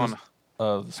of House one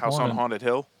on this House morning. on Haunted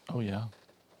Hill. Oh, yeah.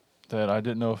 That I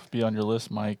didn't know if it'd be on your list,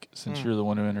 Mike, since Hmm. you're the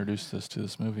one who introduced us to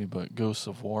this movie, but Ghosts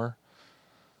of War.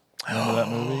 Remember that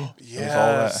movie? It was all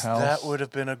that Yes, house. that would have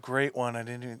been a great one. I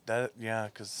didn't even that. Yeah,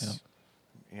 because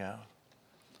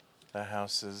that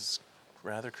house is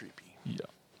rather creepy. Yeah.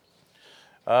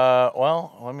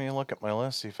 Well, let me look at my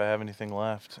list, see if I have anything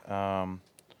left.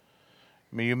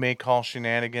 You may call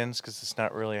shenanigans because it's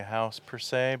not really a house per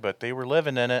se, but they were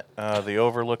living in it. The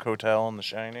Overlook Hotel in The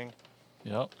Shining.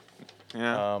 Yep.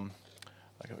 Yeah.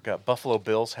 I got Buffalo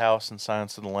Bill's house in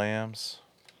Silence of the Lambs.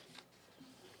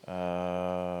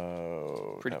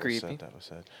 Pretty that was creepy. That was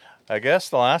it. I guess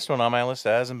the last one on my list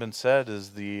that hasn't been said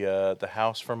is the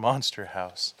house from Monster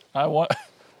House. I wondered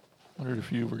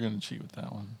if you were going to cheat with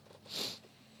that one.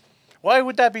 Why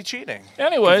would that be cheating?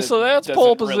 Anyway, 'Cause so it that's doesn't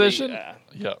pole really, position. uh,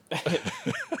 Yep.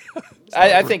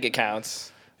 I think it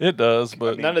counts. It does,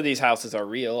 but None of these houses are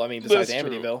real. I mean, besides That's true.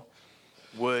 Amityville.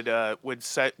 Would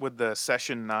the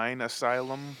Session 9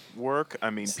 asylum work? I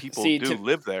mean, people see, do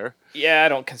live there. Yeah, I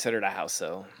don't consider it a house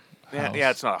though, Yeah,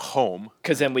 it's not a home.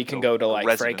 because then we can No, go to a like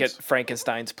residence.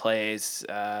 Frankenstein's place.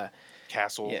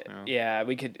 Castle. Yeah,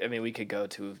 we could. I mean, we could go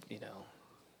to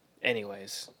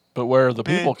anyways. but where the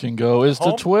people can go is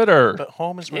Home- to Twitter. But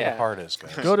home is where Yeah. the heart is,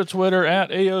 guys. Go to Twitter at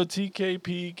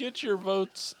AOTKP. Get your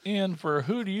votes in for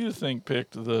who do you think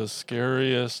picked the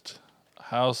scariest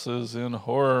houses in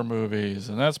horror movies,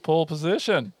 and that's pole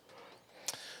position.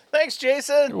 Thanks,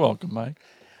 Jason. You're welcome, Mike.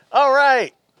 All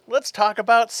right, let's talk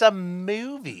about some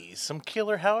movies, some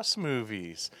killer house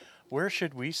movies. Where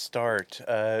should we start?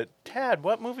 Tad,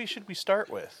 what movie should we start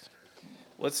with?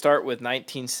 Let's start with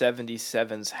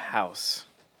 1977's House.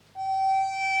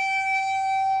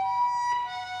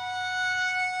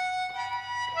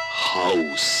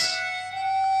 House.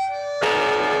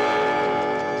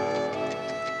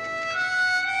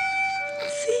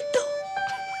 スイート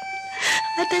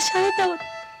私あなたを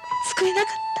救えな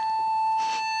かった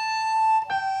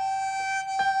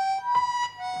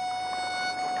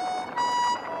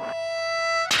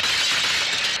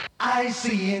I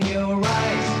see in your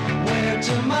eyes where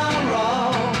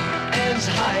tomorrow is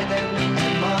hiding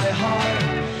in my heart.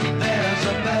 There's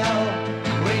a bell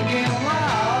ringing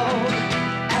loud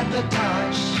at the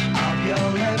touch of your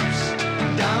lips.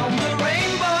 Down the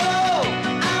rainbow,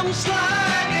 I'm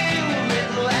sliding.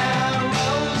 Little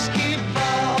arrows keep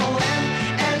falling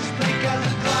as thick as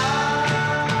a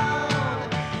cloud.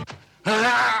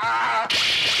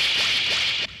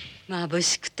 眩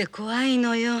しくて怖い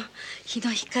のよ日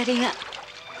の光が 「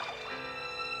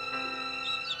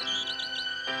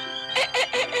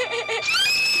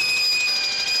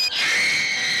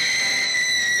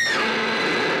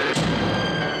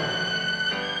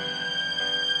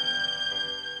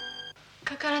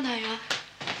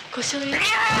故障よ。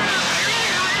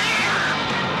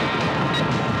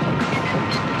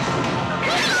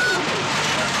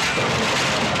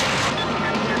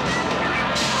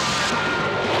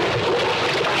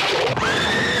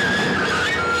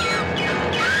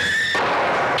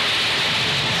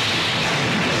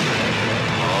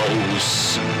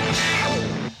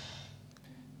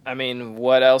I mean,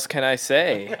 what else can I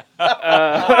say?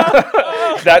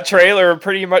 That trailer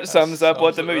pretty much sums up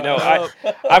what the movie. No,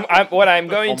 what I'm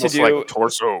going Almost to do. like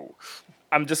torso.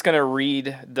 I'm just going to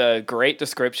read the great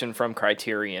description from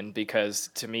Criterion because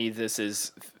to me this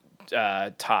is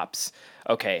tops.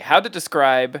 Okay, how to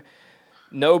describe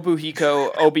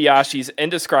Nobuhiko Obayashi's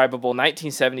indescribable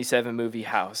 1977 movie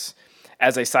House.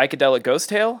 As a psychedelic ghost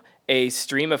tale, a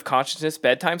stream of consciousness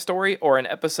bedtime story, or an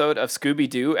episode of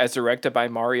Scooby-Doo as directed by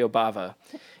Mario Bava.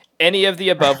 Any of the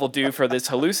above will do for this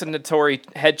hallucinatory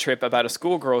head trip about a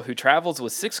schoolgirl who travels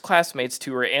with 6 classmates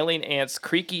to her alien aunt's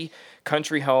creaky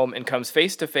country home and comes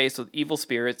face to face with evil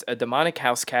spirits, a demonic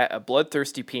house cat, a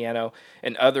bloodthirsty piano,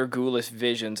 and other ghoulish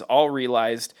visions, all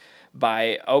realized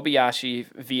by Obayashi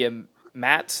via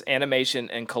mattes, animation,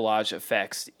 and collage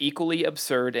effects. Equally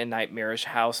absurd and nightmarish,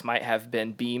 House might have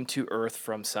been beamed to Earth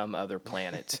from some other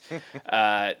planet.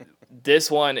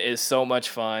 This one is so much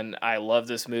fun. I love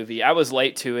this movie. I was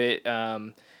late to it.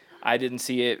 I didn't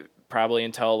see it probably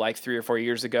until like 3 or 4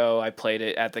 years ago. I played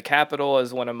it at the Capitol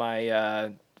as one of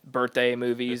my birthday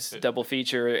movies, double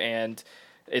feature, and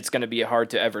it's going to be hard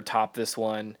to ever top this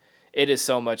one. It is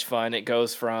so much fun. It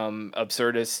goes from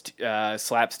absurdist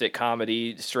slapstick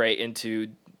comedy straight into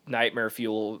nightmare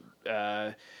fuel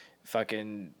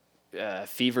fucking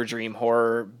fever dream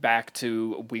horror, back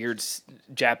to weird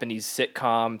Japanese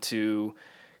sitcom to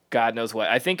God knows what.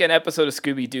 I think an episode of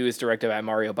Scooby-Doo is directed by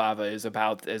Mario Bava is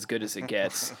about as good as it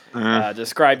gets,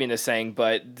 describing the saying.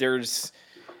 But there's,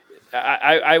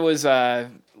 I was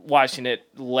watching it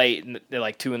late,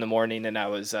 like 2 a.m, and I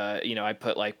was, I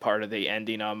put like part of the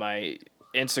ending on my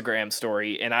Instagram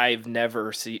story, and I've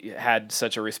never had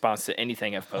such a response to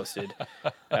anything I've posted.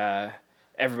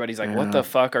 Everybody's like, "What the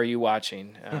fuck are you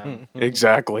watching?"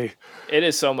 Exactly. It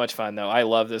is so much fun, though. I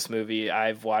love this movie.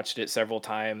 I've watched it several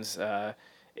times.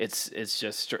 It's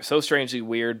just so strangely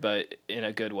weird, but in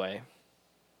a good way.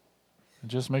 It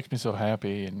just makes me so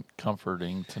happy and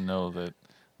comforting to know that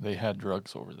they had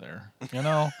drugs over there. You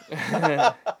know?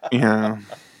 Yeah.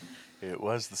 It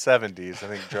was the 70s. I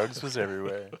think drugs was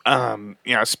everywhere.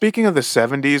 Yeah. Speaking of the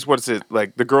 70s, what is it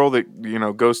like? The girl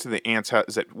that goes to the aunt's house.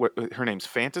 Is that what her name's?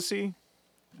 Fantasy,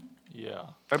 Yeah.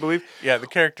 I believe. Yeah, the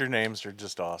character names are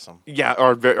just awesome. Yeah,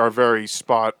 are very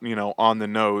spot. On the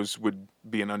nose would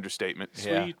be an understatement.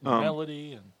 Yeah. Sweet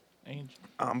melody and angel.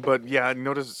 But yeah,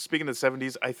 notice speaking of the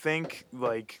 70s, I think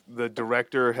like the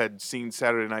director had seen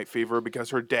Saturday Night Fever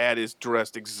because her dad is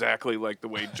dressed exactly like the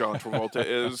way John Travolta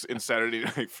is in Saturday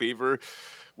Night Fever,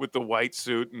 with the white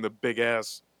suit and the big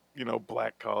ass,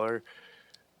 black collar.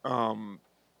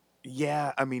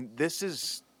 Yeah, I mean, this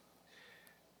is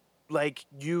like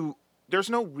there's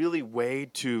no really way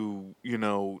to,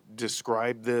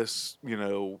 describe this,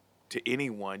 to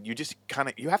anyone. You just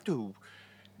you have to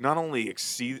not only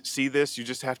see this, you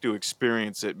just have to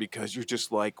experience it, because you're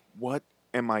just like, what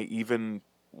am I even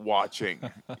watching?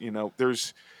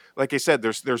 There's, like I said,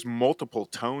 there's multiple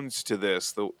tones to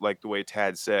this, like the way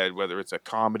Tad said, whether it's a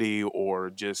comedy or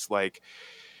just like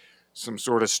some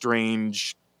sort of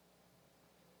strange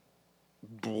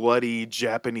bloody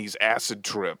Japanese acid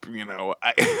trip,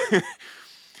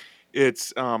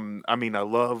 It's I mean, I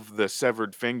love the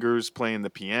severed fingers playing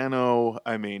the piano.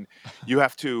 I mean, you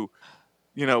have to,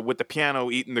 with the piano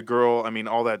eating the girl, I mean,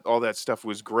 all that stuff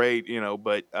was great,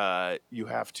 but you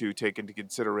have to take into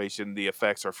consideration the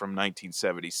effects are from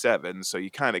 1977, so you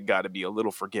kind of got to be a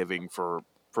little forgiving for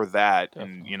that.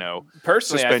 Definitely. And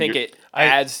Personally, I suspend think your- it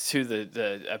adds to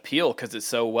the appeal because it's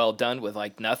so well done with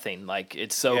like nothing. Like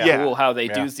it's so Yeah. cool how they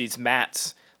Yeah. do these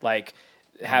mats, like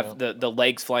have the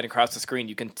legs flying across the screen.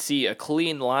 You can see a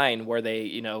clean line where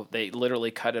they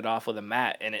literally cut it off with a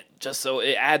mat, and it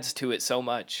adds to it so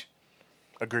much.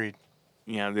 Agreed.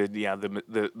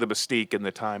 the mystique and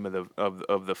the time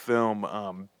of the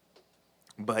film.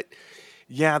 But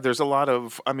yeah, there's a lot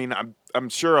of. I mean, I'm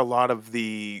sure a lot of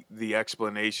the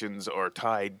explanations are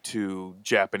tied to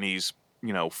Japanese,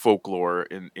 folklore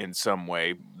in some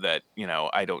way that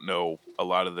I don't know a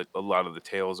lot of the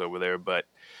tales over there, but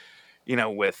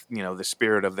with the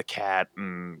spirit of the cat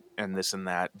and this and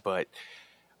that. But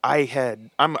I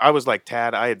was like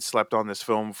Tad. I had slept on this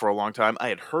film for a long time. I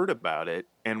had heard about it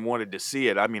and wanted to see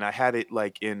it. I mean, I had it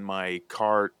like in my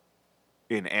cart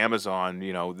in Amazon,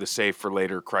 the save for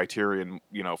later Criterion,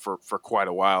 for quite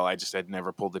a while. I just had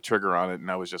never pulled the trigger on it,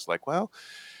 and I was just like, well,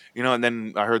 and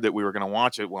then I heard that we were going to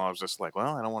watch it. Well, I was just like,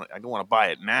 well, I don't want to buy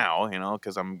it now,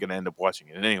 because I'm going to end up watching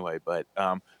it anyway. But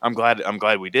I'm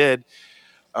glad we did.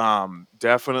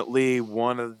 Definitely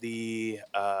one of the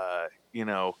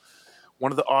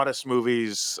oddest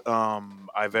movies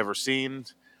I've ever seen.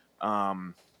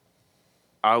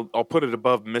 I'll put it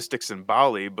above Mystics in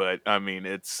Bali, but I mean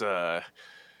it's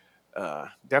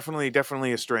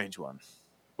definitely a strange one,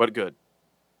 but good.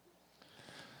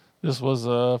 This was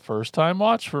a first time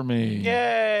watch for me.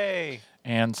 Yay!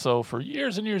 And so for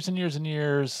years and years and years and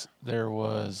years, there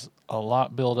was a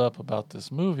lot built up about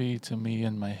this movie to me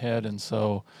in my head. And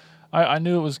so I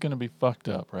knew it was going to be fucked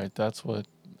up, right? That's what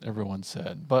everyone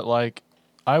said. But like,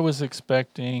 I was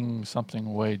expecting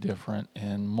something way different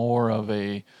and more of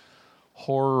a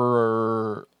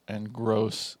horror and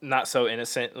gross. Not so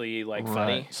innocently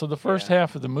funny. So the first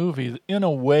half of the movie, in a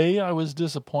way, I was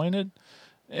disappointed.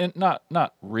 And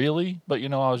not really, but,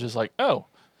 I was just like, oh,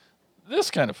 this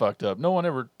kind of fucked up. No one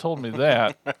ever told me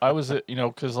that. I was,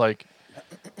 because, like,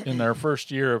 in their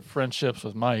first year of friendships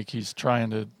with Mike, he's trying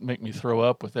to make me throw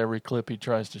up with every clip he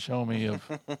tries to show me of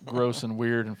gross and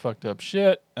weird and fucked up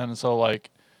shit. And so, like,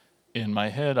 in my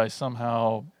head, I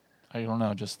somehow, I don't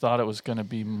know, just thought it was going to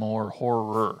be more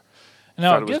horror. And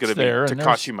now it was gets going there. to be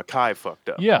Takashi Mikai fucked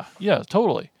up. Yeah,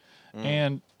 totally.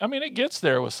 And, I mean, it gets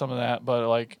there with some of that,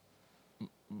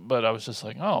 but I was just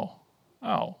like, oh.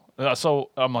 So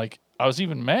I'm like, I was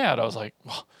even mad. I was like,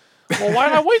 well, why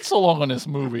did I wait so long on this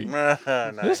movie? Nice.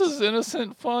 This is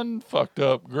innocent, fun, fucked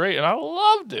up, great. And I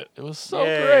loved it. It was so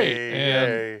Yay, great.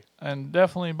 yay. And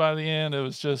definitely by the end, it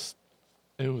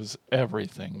was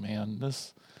everything, man.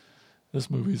 This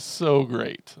movie's so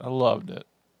great. I loved it.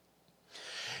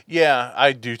 Yeah,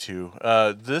 I do too.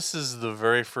 This is the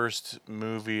very first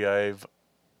movie I've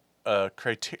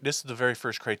this is the very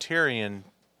first Criterion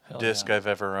disc I've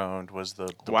ever owned. Was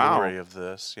the Wow. Blu-ray of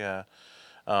this? Yeah,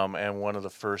 and one of the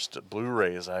first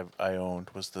Blu-rays I owned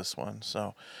was this one.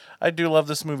 So I do love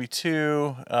this movie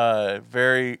too.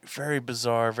 Very very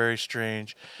bizarre, very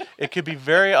strange. It could be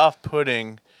very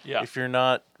off-putting if you're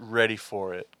not ready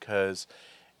for it, because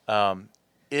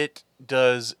it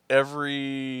does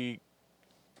every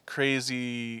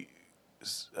crazy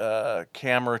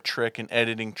camera trick and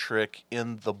editing trick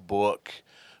in the book,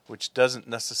 which doesn't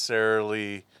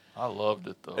necessarily I loved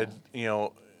it though.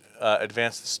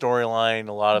 advance the storyline.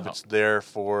 A lot of it's there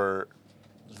for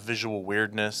visual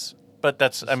weirdness, but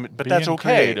that's that's okay.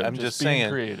 Creative, I'm just being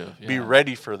saying, creative. be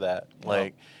ready for that.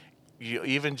 Like,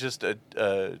 even just a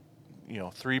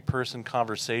 3-person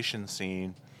conversation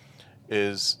scene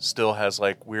still has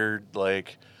like weird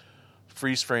like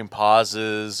freeze frame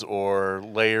pauses or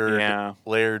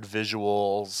layered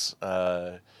visuals.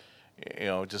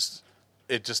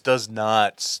 It just does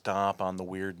not stop on the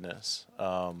weirdness.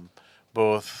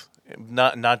 Both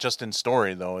not just in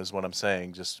story though, is what I'm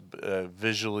saying. Just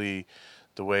visually,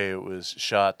 the way it was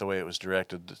shot, the way it was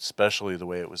directed, especially the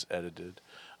way it was edited.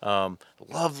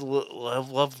 Love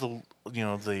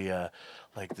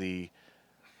the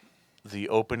the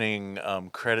opening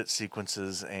credit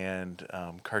sequences and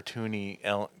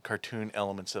cartoon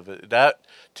elements of it. That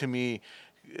to me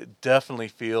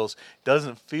definitely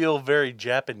doesn't feel very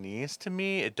Japanese to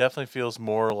me. It definitely feels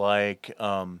more like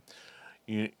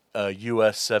US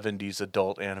 70s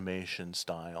adult animation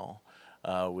style,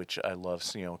 which I love.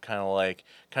 Kind of like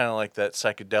that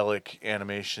psychedelic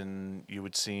animation you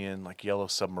would see in like Yellow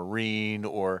Submarine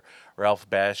or Ralph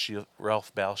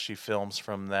Bakshi films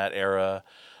from that era.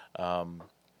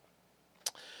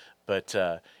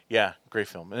 Yeah, great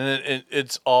film, and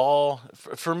it's all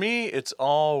for me. It's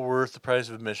all worth the price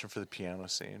of admission for the piano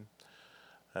scene.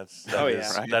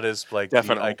 That is like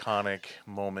Definitely. the iconic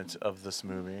moment of this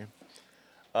movie.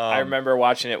 I remember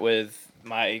watching it with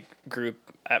my group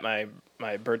at my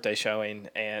birthday showing,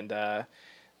 and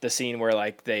the scene where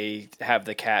like they have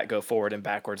the cat go forward and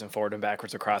backwards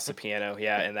across the piano.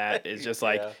 Yeah, and that is just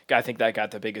like I think that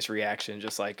got the biggest reaction.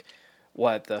 Just like,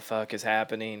 what the fuck is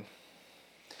happening?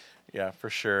 Yeah, for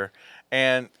sure.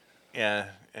 And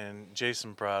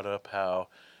Jason brought up how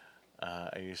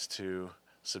I used to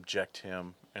subject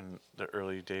him in the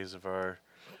early days of our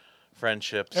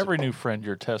friendships. Every new friend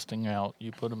you're testing out,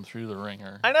 you put them through the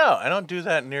ringer. I know. I don't do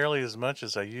that nearly as much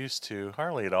as I used to.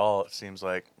 Hardly at all, it seems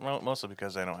like. Well, mostly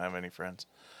because I don't have any friends.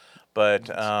 But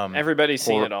everybody's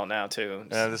seen it all now too.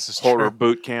 Yeah, this is horror true.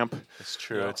 boot camp. It's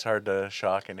true. Yeah. It's hard to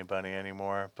shock anybody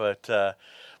anymore. But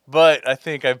I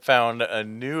think I've found a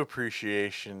new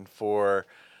appreciation for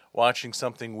watching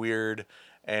something weird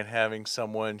and having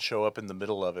someone show up in the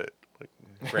middle of it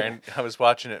I was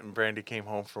watching it, and Brandy came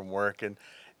home from work, and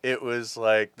it was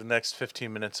like the next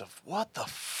 15 minutes of, what the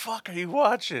fuck are you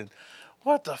watching?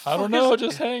 What the fuck? I don't know.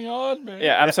 Just hang on, man.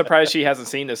 Yeah, I'm surprised she hasn't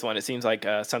seen this one. It seems like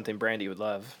something Brandy would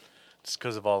love. It's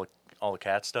because of all the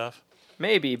cat stuff.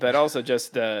 Maybe, but also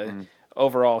just the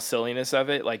overall silliness of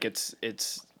it. Like it's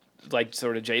like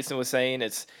sort of Jason was saying.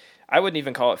 I wouldn't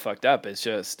even call it fucked up. It's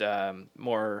just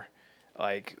more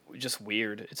like just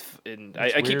weird.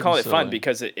 I keep calling it fun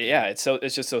because it's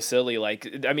just so silly.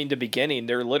 Like, I mean, the beginning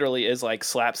there literally is like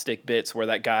slapstick bits where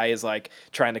that guy is like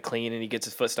trying to clean and he gets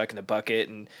his foot stuck in a bucket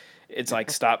and it's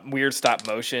like weird stop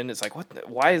motion. It's like,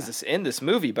 why is this in this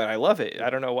movie? But I love it. I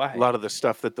don't know why. A lot of the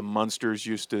stuff that the Munsters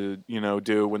used to,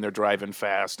 do when they're driving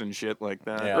fast and shit like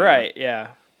that. Yeah. Right? Yeah.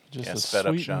 Just a sped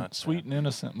up sweet, shot. sweet and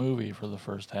innocent movie for the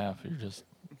first half. You're just.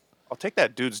 I'll take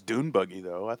that dude's dune buggy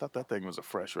though. I thought that thing was a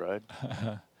fresh ride.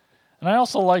 And I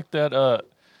also like that.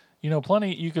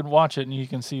 Plenty. You could watch it and you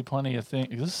can see plenty of things.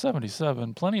 This is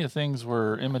 77. Plenty of things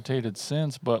were imitated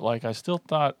since, but like I still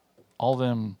thought all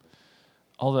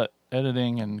that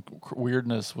editing and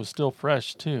weirdness was still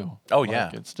fresh too. Oh, Like, yeah.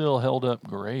 it still held up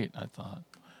great, I thought.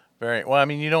 Very well. I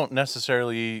mean, you don't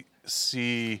necessarily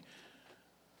see,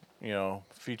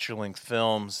 feature-length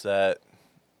films that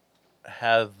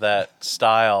have that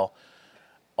style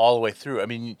all the way through. I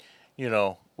mean,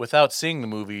 without seeing the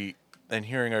movie and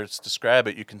hearing us describe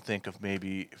it, you can think of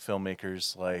maybe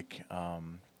filmmakers like,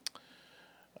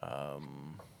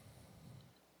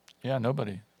 Yeah,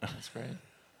 nobody. That's great.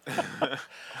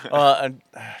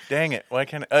 dang it! Why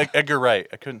can't Edgar Wright?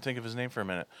 I couldn't think of his name for a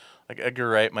minute. Like Edgar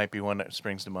Wright might be one that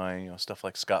springs to mind. Stuff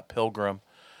like Scott Pilgrim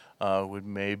would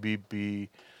maybe be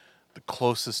the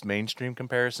closest mainstream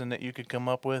comparison that you could come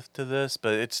up with to this,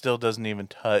 but it still doesn't even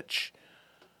touch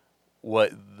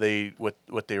what they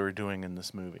were doing in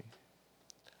this movie.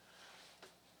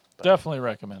 Definitely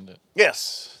recommend it.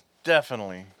 Yes,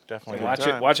 definitely.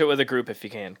 Watch it with a group if you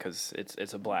can, because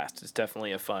it's a blast. It's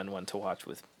definitely a fun one to watch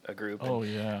with a group. Oh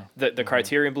yeah. The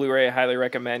Criterion Blu-ray I highly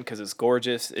recommend because it's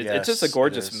gorgeous. It's just a Yes,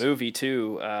 gorgeous it is. movie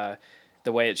too.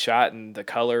 The way it's shot and the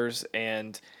colors,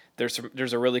 and there's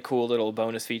a really cool little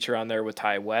bonus feature on there with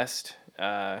Ty West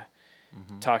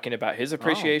talking about his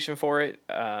appreciation for it,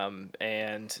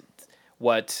 and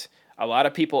what a lot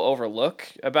of people overlook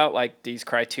about like these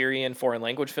Criterion foreign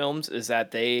language films is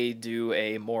that they do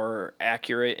a more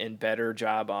accurate and better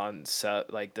job on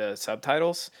the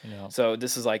subtitles. Yeah. So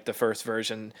this is like the first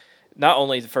version, not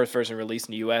only the first version released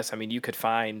in the US. I mean, you could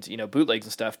find, bootlegs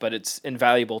and stuff, but it's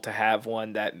invaluable to have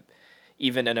one that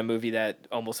even in a movie that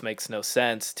almost makes no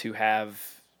sense to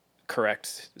have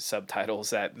correct subtitles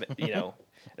that,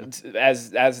 as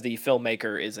the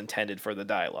filmmaker is intended for the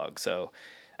dialogue. So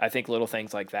I think little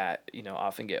things like that,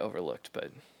 often get overlooked.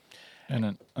 But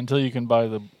Until you can buy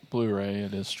the Blu-ray,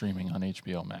 it is streaming on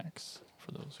HBO Max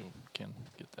for those who can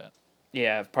get that.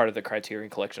 yeah, part of the Criterion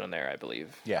collection on there, I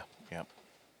believe. Yeah.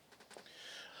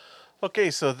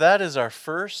 Okay, so that is our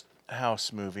first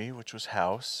House movie, which was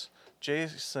House.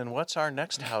 Jason, what's our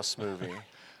next House movie?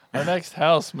 Our next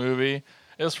House movie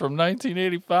is from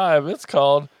 1985. It's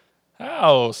called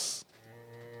House.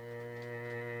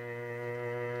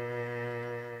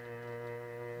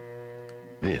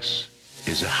 This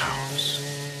is a house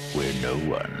where no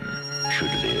one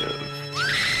should live.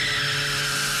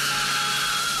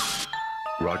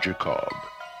 Roger Cobb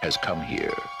has come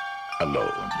here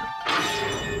alone.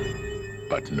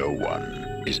 But no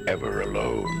one is ever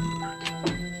alone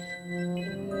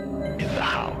in the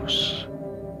house.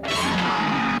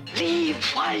 Leave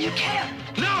while you can.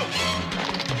 No!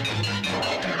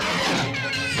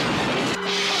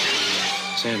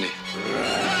 Sandy.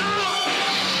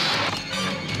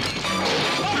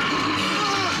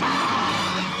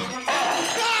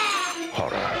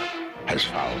 Horror has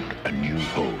found a new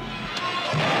home.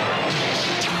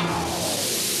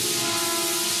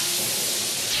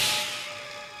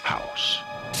 House.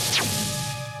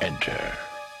 Enter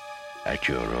at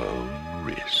your own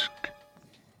risk.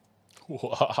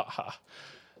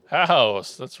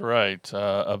 House, that's right.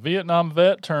 A Vietnam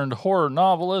vet turned horror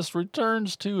novelist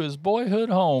returns to his boyhood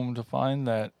home to find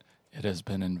that it has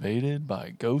been invaded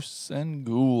by ghosts and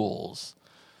ghouls.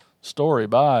 Story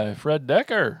by Fred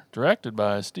Decker, directed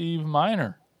by Steve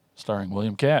Miner, starring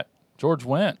William Catt, George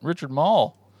Wendt, Richard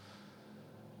Mall.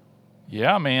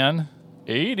 Yeah, man.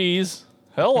 80s.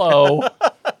 Hello.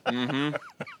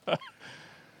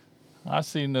 I've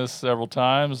seen this several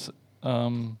times.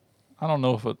 I don't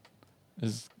know if it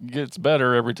gets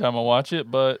better every time I watch it,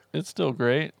 but it's still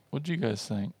great. What do you guys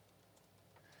think?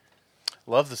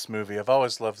 Love this movie. I've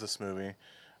always loved this movie.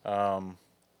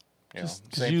 Just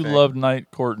because same you thing. loved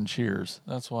Night Court and Cheers.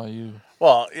 That's why you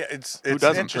Well, yeah, it's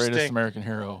doesn't? interesting. greatest American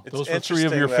hero. It's Those were three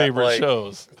of your interesting that, favorite like,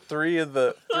 shows. Three of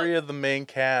the main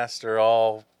cast are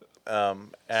all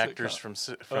actors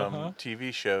Sitcom. from Uh-huh.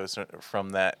 TV shows from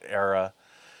that era.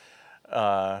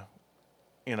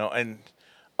 And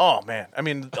oh man, I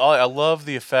mean, I love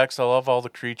the effects. I love all the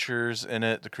creatures in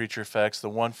it. The creature effects. The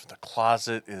one for the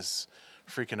closet is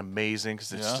freaking amazing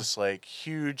because it's Yeah. just like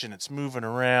huge and it's moving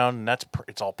around and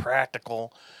it's all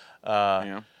practical.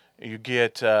 Yeah. You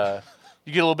get a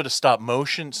little bit of stop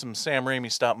motion, some Sam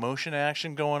Raimi stop motion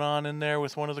action going on in there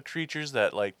with one of the creatures,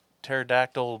 that like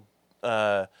pterodactyl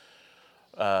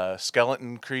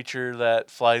skeleton creature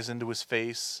that flies into his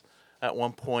face at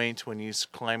one point when he's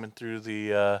climbing through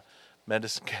the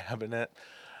medicine cabinet.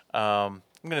 I'm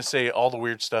gonna say all the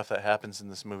weird stuff that happens in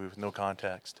this movie with no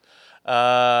context.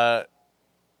 The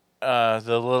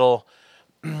little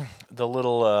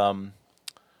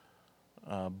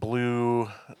blue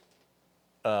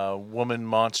woman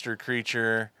monster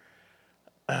creature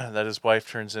that his wife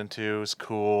turns into is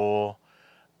cool.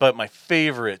 But my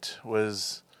favorite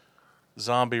was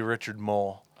Zombie Richard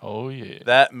Mole. Oh yeah.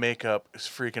 That makeup is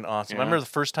freaking awesome. Yeah. I remember the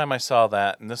first time I saw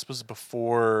that, and this was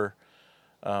before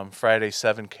Friday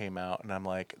 7 came out, and I'm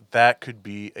like, that could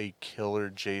be a killer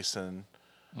Jason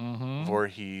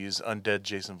Voorhees, undead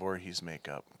Jason Voorhees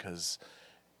makeup, because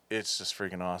it's just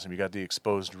freaking awesome. You got the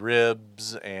exposed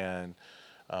ribs and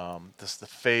the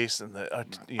face and the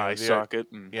Eye socket.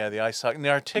 yeah, the eye socket and the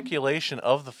articulation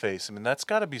of the face. I mean, that's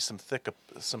got to be some thick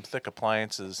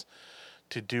appliances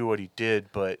to do what he did,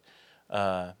 but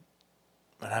I'm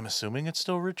assuming it's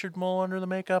still Richard Mole under the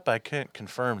makeup. I can't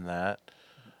confirm that.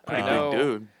 Pretty know. big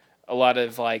dude. A lot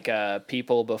of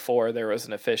people before there was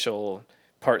an official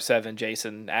Part 7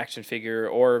 Jason action figure,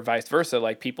 or vice versa,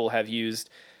 like people have used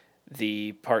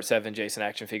the Part 7 Jason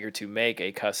action figure to make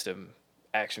a custom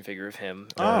action figure of him.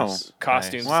 Oh,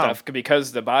 Costumes nice. and Wow. stuff,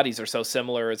 because the bodies are so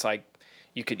similar. It's like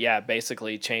you could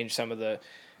basically change some of the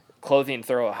clothing,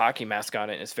 throw a hockey mask on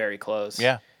it, and it's very close.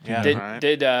 Yeah.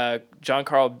 Did John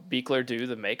Carl Buechler do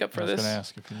the makeup for I was this? going to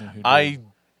ask if you knew who did.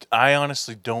 I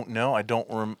honestly don't know. I don't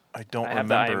I have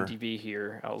remember. the IMDb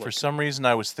here. I'll For look. some reason,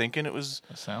 I was thinking it was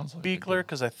That sounds like a Buechler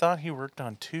because I thought he worked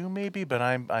on 2 maybe, but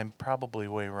I'm probably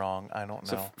way wrong. I don't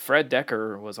know. So Fred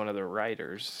Decker was one of the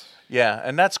writers. Yeah,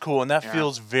 and that's cool, and that Yeah.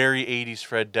 feels very 80s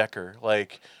Fred Decker.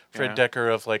 Like Fred Yeah. Decker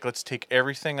of like, let's take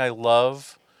everything I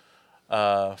love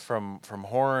from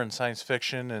horror and science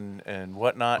fiction and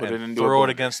whatnot, Put it and into a throw it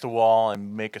book. against a wall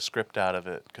and make a script out of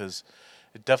it, because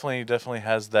it definitely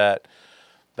has that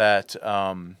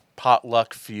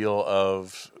potluck feel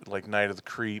of like Night of the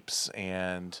Creeps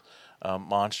and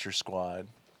Monster Squad.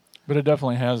 But it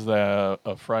definitely has that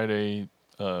a Friday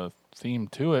theme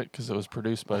to it, because it was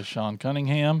produced by Sean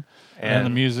Cunningham and the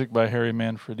And- music by Harry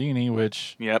Manfredini,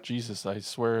 which, Yep. Jesus, I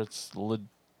swear it's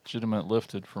legitimate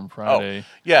lifted from Friday.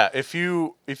 Yeah, if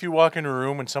you walk into a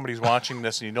room and somebody's watching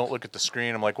this and you don't look at the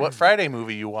screen, I'm like, what Friday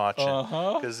movie you watching?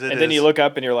 Uh-huh. And And then you look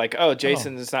up and you're like, oh,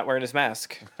 Jason is not wearing his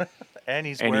mask. and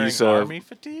he's And wearing he's, army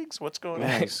fatigues. What's going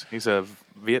Yeah, on? he's a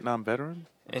Vietnam veteran.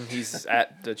 And he's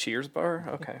at the Cheers bar?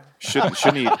 Okay. Shouldn't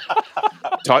he?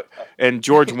 And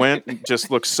George Wendt just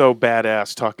looks so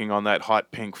badass talking on that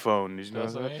hot pink phone. Did you know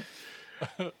Doesn't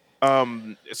that?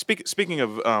 he? Speaking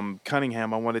of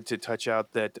Cunningham, I wanted to touch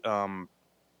out that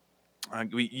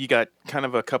you got kind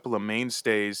of a couple of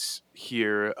mainstays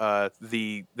here.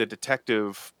 The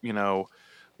detective,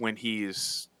 when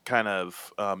he's kind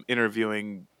of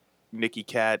interviewing Nicky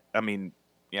Cat. I mean,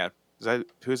 yeah,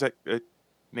 who's that?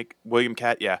 William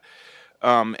Cat, yeah.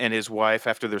 And his wife,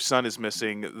 after their son is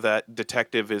missing, that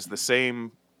detective is the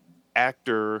same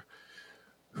actor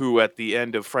who at the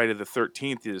end of Friday the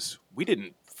 13th is, we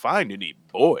didn't find any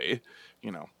boy,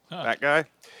 that guy.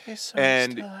 He's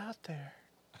And- still out there.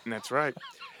 And that's right.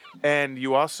 And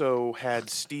you also had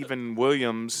Stephen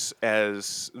Williams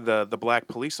as the black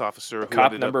police officer. Who Cop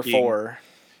ended up number being- 4.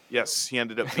 Yes, he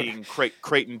ended up being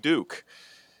Creighton Duke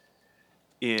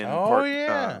in Oh,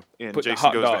 yeah. in Put the Jason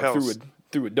hot Goes to dog Hell.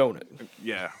 through a donut.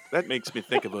 Yeah, that makes me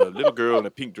think of a little girl in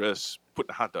a pink dress putting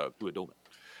a hot dog through a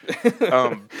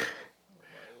donut.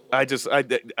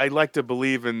 I like to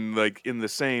believe in the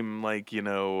same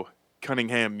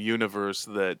Cunningham universe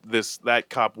that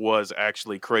cop was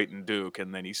actually Creighton Duke,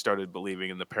 and then he started believing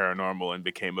in the paranormal and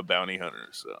became a bounty hunter.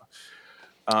 So,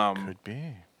 Could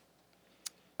be.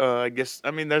 I guess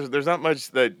there's not much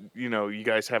that you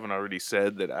guys haven't already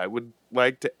said that I would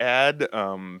like to add.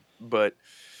 But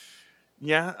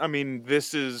yeah,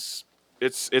 this is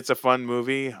it's a fun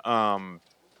movie.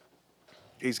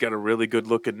 He's got a really good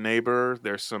looking neighbor.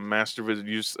 There's some Master of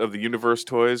the Universe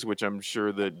toys, which I'm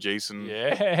sure that Jason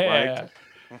Yeah.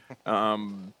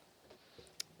 liked.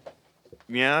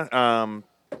 Yeah.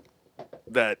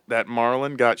 That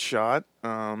Marlin got shot.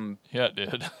 Yeah, it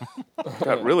did.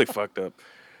 Got really fucked up.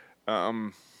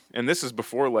 And this is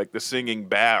before like the singing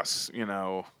bass,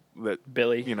 that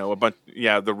Billy. a bunch,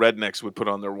 the rednecks would put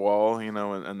on their wall,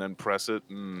 and then press it,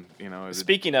 and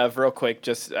Speaking of, real quick,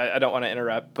 just I don't want to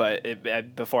interrupt,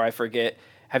 but before I forget,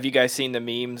 have you guys seen the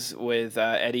memes with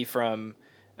Eddie from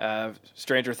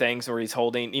Stranger Things, where he's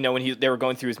holding, when they were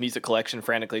going through his music collection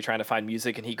frantically trying to find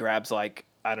music, and he grabs like,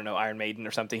 I don't know, Iron Maiden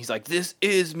or something. He's like, "This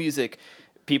is music."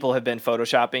 People have been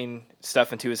photoshopping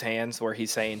stuff into his hands where he's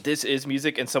saying, "This is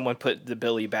music," and someone put the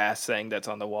Billy Bass thing that's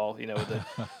on the wall,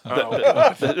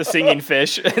 the singing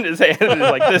fish in his hand, and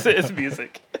it's like, "This is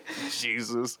music."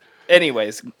 Jesus.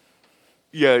 Anyways,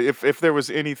 Yeah, if there was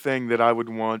anything that I would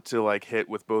want to like hit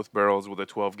with both barrels with a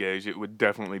 12 gauge, it would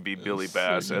definitely be Billy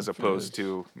Bass as opposed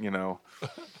to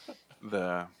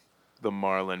the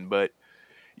Marlin. But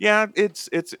yeah, it's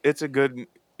a good,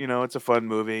 it's a fun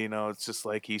movie. It's just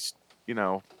like he's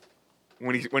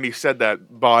when he said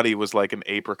that body was like an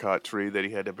apricot tree that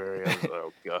he had to bury. I was like,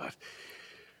 oh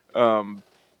god.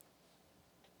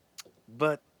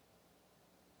 But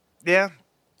yeah,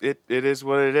 it is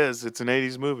what it is. It's an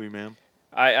 80s movie, man.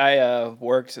 I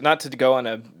worked, not to go on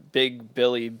a big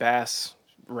Billy Bass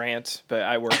rant, but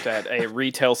I worked at a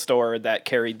retail store that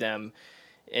carried them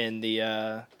in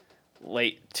the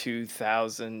late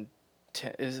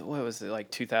 2010, what was it, like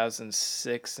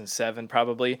 2006 and 7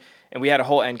 probably, and we had a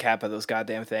whole end cap of those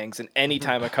goddamn things, and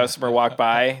anytime a customer walked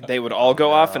by, they would all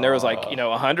go off, and there was like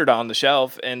 100 on the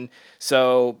shelf, and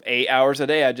so 8 hours a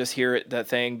day I'd just hear that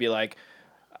thing be like,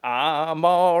 "I'm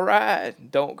all right.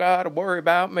 Don't gotta worry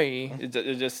about me."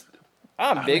 It just,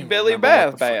 I'm Big Billy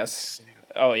Bass.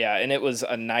 Oh yeah, and it was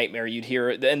a nightmare. You'd hear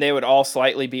it, and they would all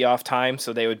slightly be off time,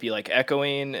 so they would be like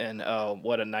echoing, and oh,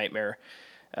 what a nightmare.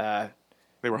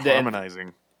 They were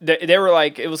harmonizing. They were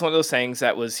like, it was one of those things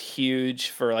that was huge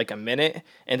for like a minute,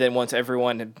 and then once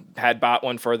everyone had bought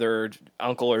one for their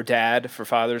uncle or dad for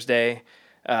Father's Day,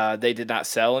 they did not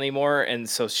sell anymore, and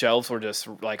so shelves were just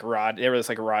like they were just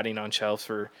like rotting on shelves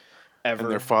for ever.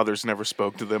 And their fathers never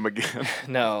spoke to them again.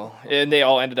 No, and they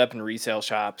all ended up in resale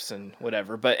shops and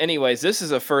whatever. But anyways, this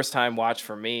is a first time watch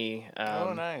for me.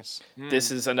 Oh, nice. This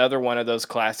is another one of those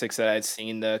classics that I'd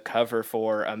seen the cover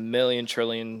for a million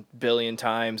trillion billion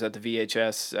times at the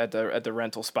VHS at the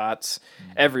rental spots.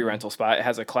 Every rental spot, it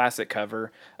has a classic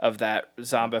cover of that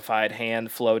zombified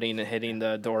hand floating and hitting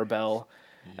the doorbell.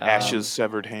 Ash's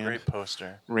severed hand. Great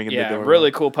poster. Ringing the doorbell. Really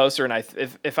cool poster. And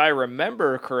if I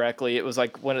remember correctly, it was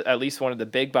like at least one of the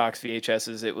big box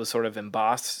VHSs. It was sort of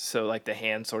embossed, so like the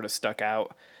hand sort of stuck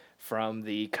out from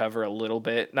the cover a little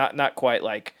bit. Not quite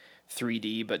like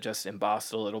 3D, but just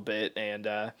embossed a little bit.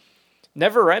 And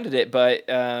never rented it, but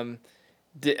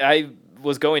I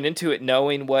was going into it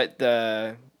knowing what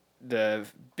the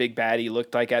big baddie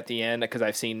looked like at the end, because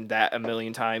I've seen that a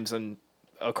million times and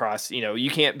across, you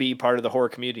can't be part of the horror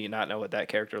community and not know what that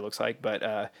character looks like.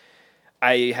 But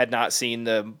I had not seen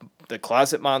the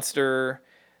closet monster.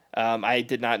 I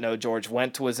did not know George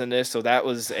Wendt was in this, so that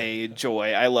was a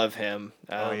joy. I love him.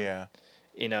 Oh yeah.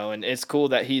 And it's cool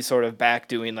that he's sort of back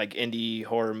doing like indie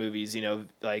horror movies,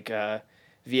 like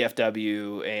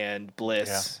VFW and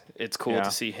Bliss. Yeah. It's cool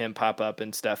to see him pop up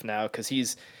and stuff now, because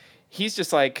he's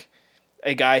just like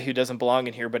a guy who doesn't belong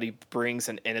in here, but he brings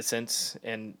an innocence,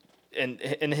 and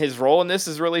his role in this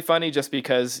is really funny just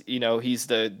because, he's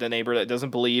the neighbor that doesn't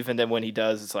believe, and then when he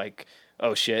does, it's like,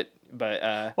 oh shit.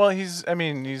 But well, he's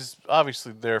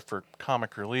obviously there for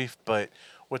comic relief, but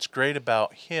what's great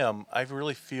about him, I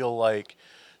really feel like,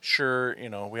 sure,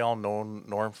 we all know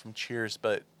Norm from Cheers,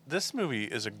 but this movie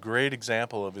is a great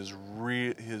example of his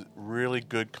really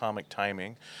good comic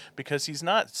timing, because he's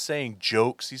not saying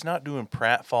jokes, he's not doing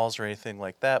pratfalls or anything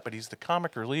like that, but he's the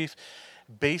comic relief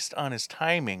based on his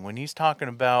timing. When he's talking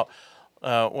about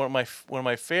one of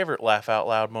my favorite laugh out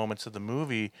loud moments of the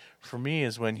movie for me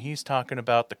is when he's talking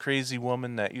about the crazy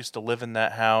woman that used to live in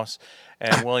that house,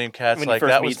 and William Katt's like,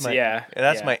 that was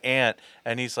my aunt,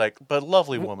 and he's like, but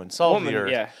lovely woman, salt of the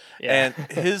earth. And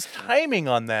his timing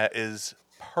on that is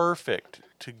perfect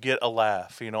to get a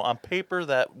laugh. On paper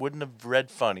that wouldn't have read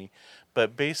funny,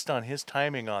 but based on his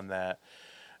timing on that,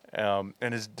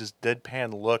 and his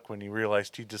deadpan look when he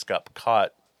realized he just got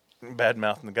caught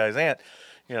bad-mouthing the guy's aunt,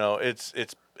 it's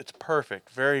perfect.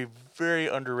 Very, very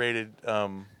underrated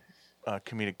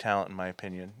comedic talent, in my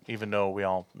opinion, even though we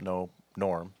all know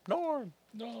Norm.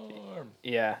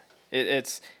 Yeah,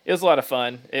 it was a lot of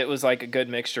fun. It was like a good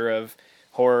mixture of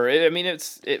horror. I mean,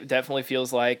 it definitely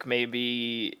feels like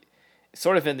maybe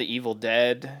sort of in the Evil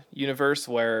Dead universe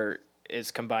where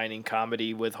it's combining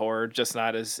comedy with horror, just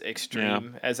not as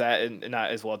extreme as that and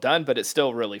not as well done, but it's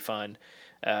still really fun.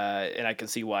 And I can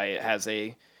see why it has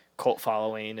a cult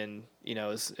following and, you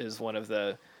know, is one of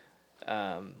the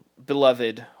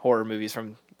beloved horror movies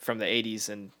from the 80s,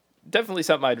 and definitely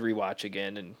something I'd rewatch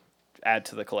again and add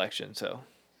to the collection. So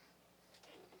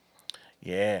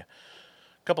Yeah.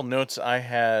 A couple notes I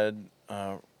had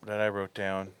that I wrote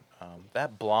down.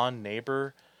 That blonde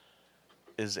neighbor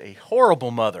is a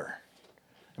horrible mother.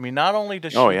 I mean, not only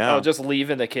does she... just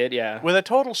leaving the kid, yeah. With a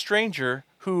total stranger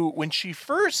who, when she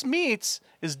first meets,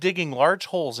 is digging large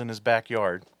holes in his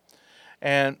backyard.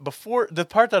 And before, the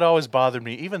part that always bothered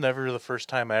me, even ever the first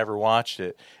time I ever watched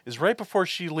it, is right before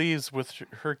she leaves with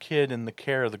her kid in the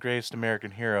care of the greatest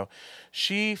American hero,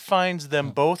 she finds them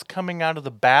both coming out of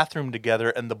the bathroom together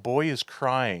and the boy is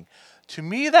crying. To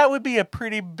me, that would be a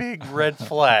pretty big red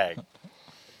flag.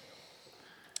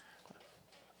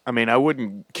 I mean, I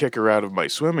wouldn't kick her out of my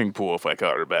swimming pool if I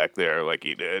caught her back there like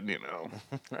he did, you know.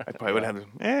 I probably would have to,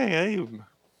 hey, you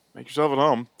make yourself at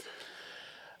home.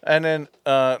 And then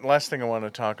last thing I want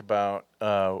to talk about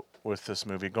with this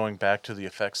movie, going back to the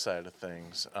effects side of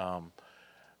things,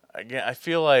 again, I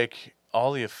feel like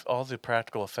all the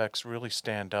practical effects really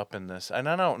stand up in this. And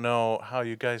I don't know how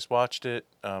you guys watched it.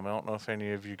 I don't know if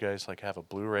any of you guys like have a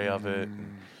Blu-ray of it,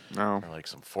 No. or like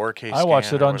some 4K. I watched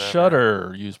scan it or on whatever.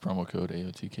 Shudder. Use promo code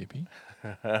AOTKP.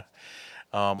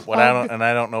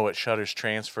 I don't know what Shudder's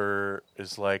transfer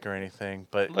is like or anything,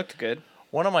 but It looked good.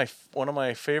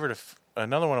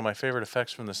 Another one of my favorite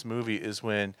effects from this movie is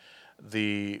when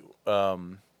the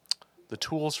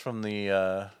tools from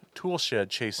the tool shed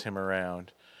chase him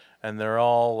around, and they're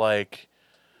all like,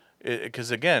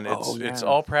 because again, it's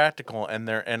all practical,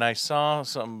 and I saw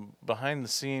some behind the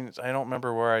scenes. I don't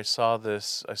remember where I saw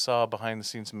this. I saw a behind the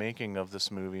scenes making of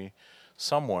this movie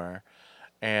somewhere,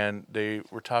 and they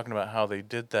were talking about how they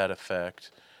did that effect,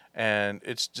 and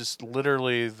it's just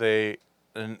literally they.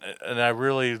 And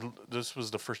this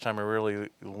was the first time I really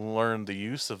learned the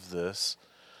use of this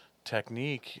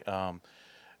technique.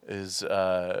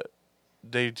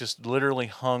 They just literally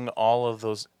hung all of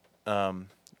those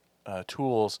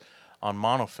tools on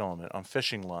monofilament, on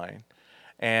fishing line,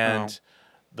 and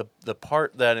the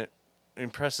part that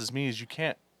impresses me is you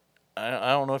can't.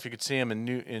 I don't know if you could see them in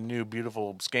new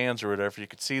beautiful scans or whatever. If you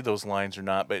could see those lines or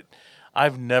not, but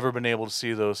I've never been able to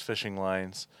see those fishing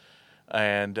lines.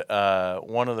 And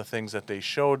one of the things that they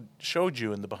showed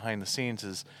you in the behind the scenes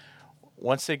is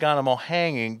once they got them all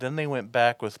hanging, then they went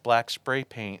back with black spray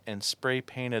paint and spray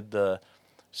painted the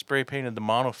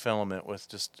monofilament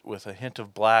with a hint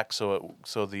of black, so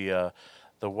the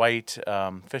white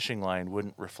fishing line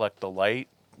wouldn't reflect the light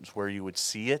where you would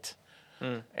see it.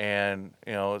 And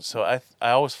so I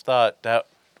always thought that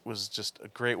was just a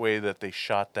great way that they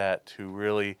shot that to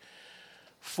really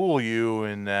fool you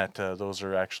in that those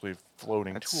are actually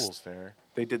floating tools there.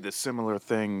 They did this similar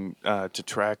thing to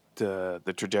track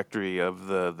the trajectory of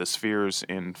the spheres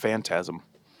in Phantasm.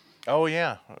 Oh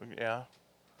yeah.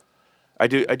 I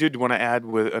did want to add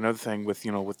with another thing with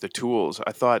the tools.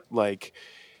 I thought like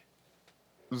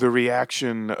the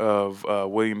reaction of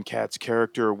William Katt's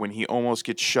character when he almost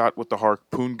gets shot with the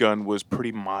harpoon gun was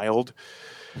pretty mild.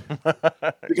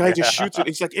 The guy just shoots it.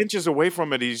 He's like inches away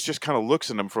from it. He just kind of looks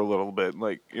at him for a little bit,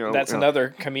 like That's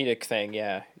another comedic thing,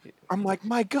 yeah. I'm like,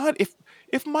 my God,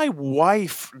 if my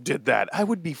wife did that, I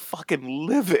would be fucking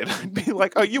livid. I'd be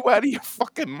like, are you out of your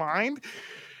fucking mind?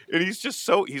 And he's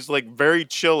like very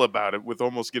chill about it, with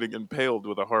almost getting impaled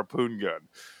with a harpoon gun.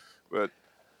 But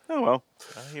oh well.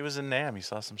 He was in Nam. He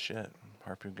saw some shit.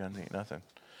 Harpoon gun ain't nothing.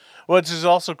 Which is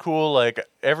also cool. Like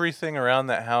everything around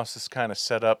that house is kind of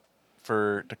set up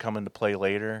to come into play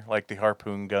later, like the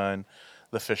harpoon gun,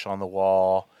 the fish on the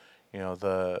wall,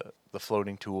 the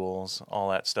floating tools, all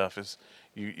that stuff is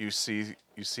you see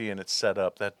and it's set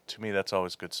up. That to me, that's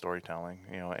always good storytelling.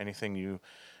 Anything you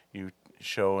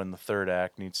show in the third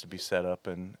act needs to be set up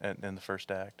in the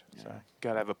first act. Yeah, So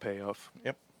gotta have a payoff.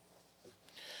 Yep.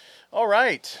 All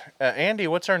right, Andy,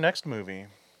 what's our next movie?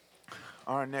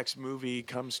 Our next movie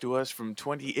comes to us from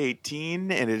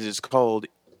 2018, and it is called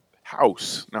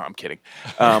House. No, I'm kidding.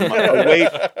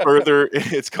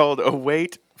 It's called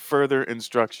Await Further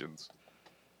Instructions.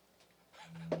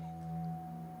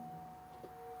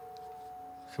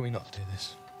 Can we not do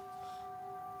this?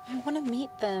 I want to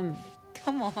meet them.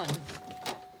 Come on.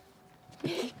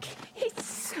 It's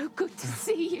so good to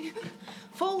see you.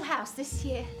 Full house this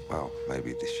year. Well,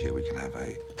 maybe this year we can have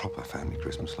a proper family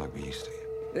Christmas like we used to.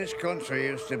 This country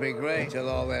used to be great till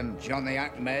all them Johnny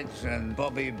Ahmeds and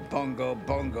Bobby Bongo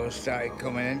Bongo started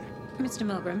coming in. Mr.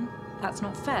 Milgram, that's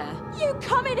not fair. You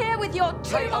come in here with your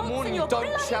two Kate, I'm warning you,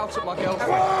 don't shout at my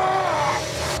girlfriend.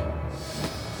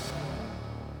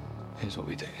 Here's what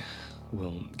we do.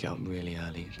 We'll get up really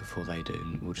early before they do,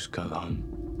 and we'll just go home.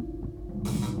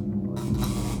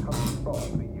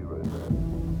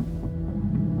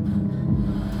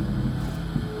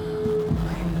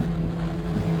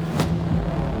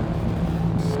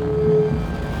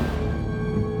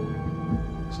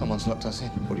 Someone's locked us in.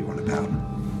 What do you want about?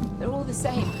 They're all the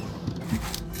same.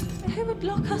 Who would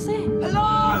lock us in?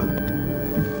 Hello!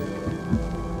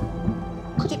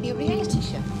 Could it be a reality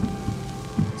show?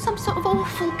 Some sort of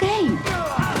awful game?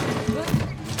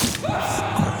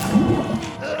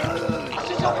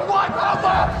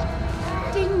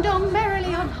 Ding dong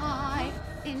merrily on high,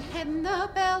 in heaven the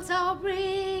bells are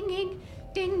ringing.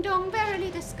 Ding dong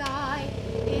merrily the sky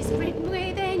is written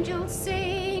with angels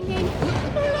singing.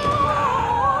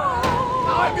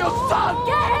 I'm your son!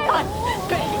 Yeah!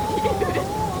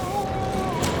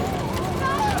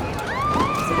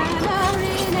 Santa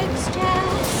in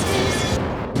excelsis.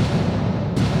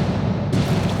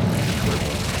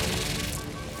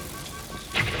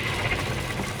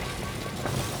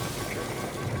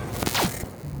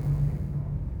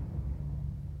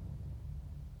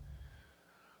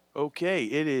 Okay,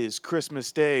 it is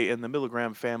Christmas Day, and the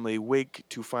Milligram family wake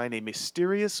to find a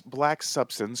mysterious black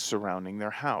substance surrounding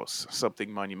their house.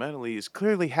 Something monumentally is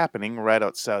clearly happening right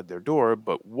outside their door,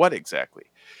 but what exactly?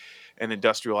 An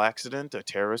industrial accident, a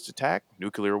terrorist attack,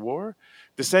 nuclear war?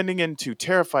 Descending into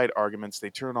terrified arguments, they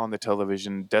turn on the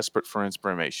television, desperate for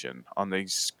information.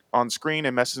 On screen,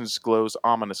 a message glows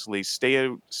ominously,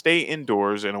 stay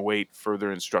indoors and await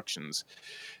further instructions.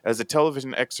 As the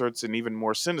television exerts an even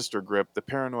more sinister grip, the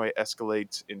paranoia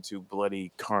escalates into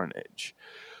bloody carnage.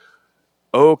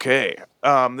 Okay,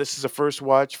 this is a first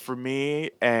watch for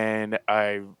me, and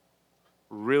I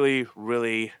really,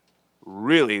 really,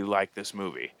 really like this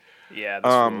movie. Yeah,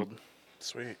 this ruled.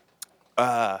 Sweet.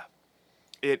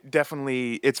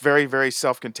 It's very, very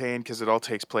self-contained because it all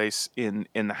takes place in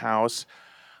the house.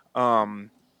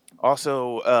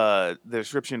 Also, the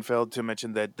description failed to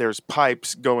mention that there's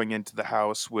pipes going into the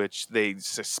house, which they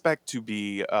suspect to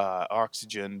be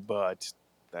oxygen, but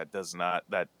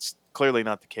that's clearly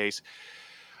not the case.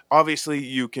 Obviously,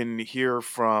 you can hear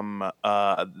from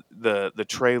the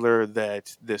trailer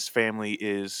that this family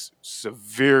is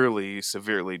severely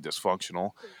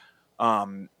dysfunctional.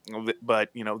 But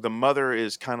the mother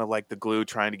is kind of like the glue,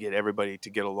 trying to get everybody to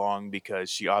get along because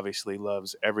she obviously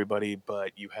loves everybody.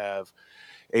 But you have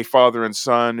a father and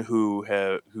son who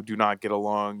do not get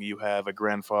along. You have a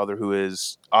grandfather who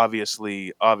is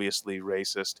obviously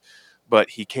racist, but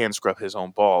he can scrub his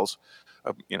own balls.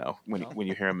 When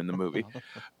you hear him in the movie.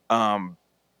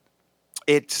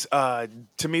 It's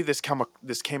to me this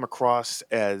came across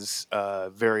as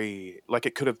very like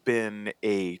it could have been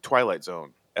a Twilight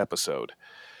Zone episode.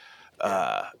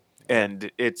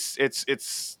 And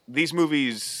it's these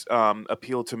movies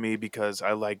appeal to me because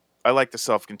I like the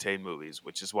self-contained movies,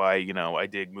 which is why I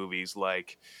dig movies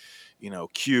like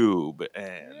Cube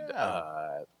and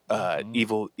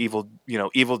Evil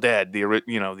Dead, the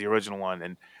original one,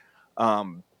 and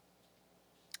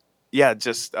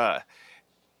just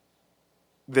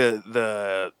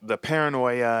the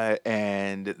paranoia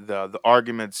and the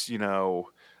arguments,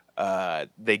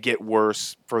 they get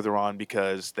worse further on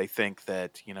because they think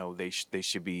that they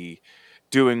should be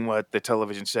doing what the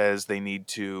television says. They need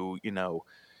to,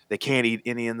 they can't eat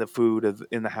any in the food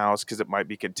in the house because it might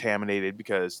be contaminated,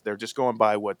 because they're just going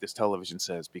by what this television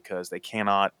says because they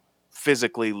cannot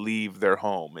physically leave their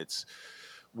home. It's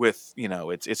with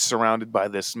it's surrounded by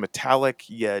this metallic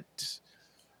yet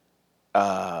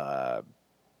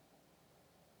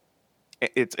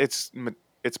it's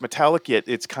metallic yet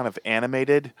it's kind of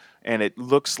animated, and it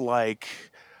looks like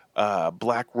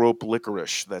black rope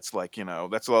licorice. That's like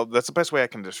that's the best way I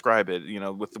can describe it.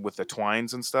 With the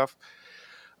twines and stuff.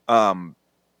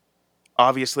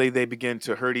 Obviously they begin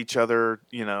to hurt each other.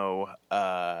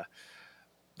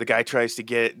 The guy tries to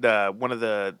get one of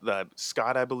the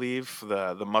Scott, I believe,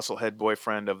 the musclehead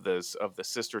boyfriend of the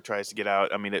sister, tries to get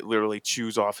out. I mean, it literally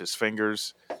chews off his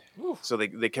fingers. Ooh. So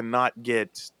they cannot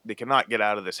get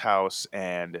out of this house,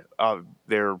 and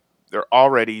they're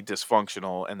already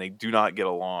dysfunctional, and they do not get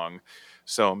along.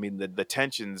 So I mean, the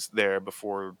tension's there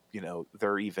before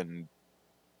they're even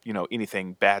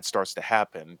anything bad starts to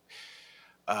happen.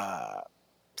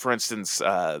 For instance,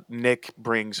 Nick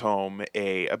brings home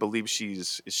I believe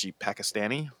is she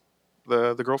Pakistani,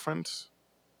 the girlfriend?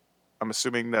 I'm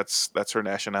assuming that's her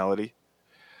nationality.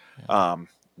 Yeah.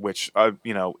 which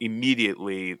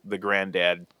immediately the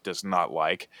granddad does not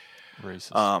like.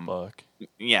 Racist fuck.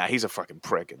 Yeah, he's a fucking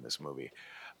prick in this movie.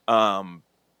 Although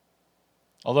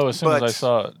as soon as I but-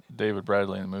 saw David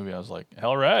Bradley in the movie, I was like,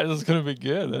 "All right, this is gonna be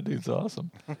good. That dude's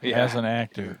awesome." Yeah. As an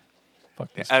actor,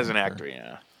 fuck this As an character.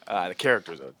 actor, yeah, the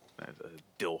character's a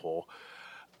dill hole.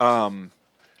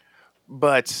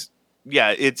 But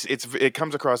yeah, it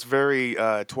comes across very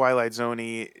Twilight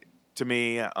Zone-y to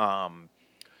me.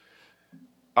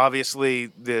 Obviously,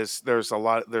 there's a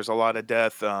lot of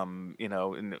death.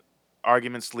 And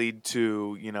arguments lead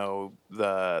to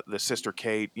the sister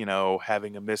Kate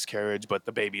having a miscarriage, but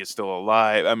the baby is still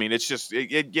alive. I mean, it's just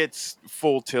it gets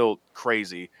full tilt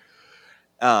crazy.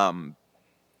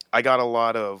 I got a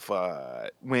lot of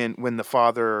when the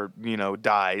father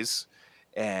dies,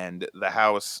 and the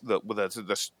house the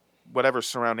whatever's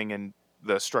surrounding and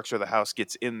the structure of the house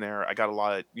gets in there. I got a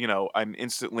lot of I'm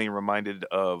instantly reminded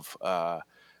of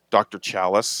Dr.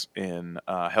 Chalice in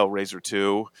Hellraiser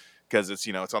 2, because it's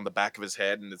it's on the back of his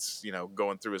head and it's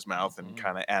going through his mouth and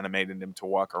kind of animating him to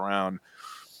walk around.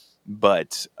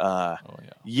 But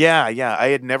yeah, I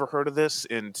had never heard of this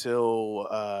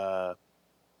until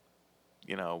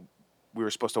we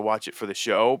were supposed to watch it for the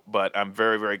show, but I'm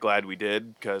very, very glad we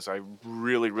did, because I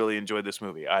really, really enjoyed this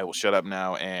movie. I will shut up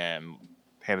now and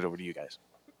hand it over to you guys.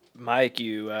 Mike,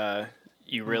 you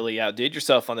really outdid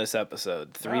yourself on this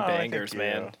episode. 3 bangers, thank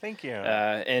you. man. Thank you.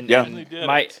 And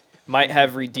Yeah. might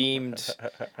have redeemed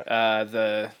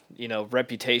the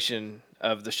reputation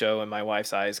of the show in my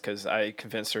wife's eyes, because I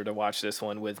convinced her to watch this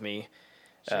one with me.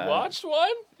 She watched one?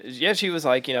 Yeah, she was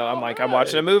like, I'm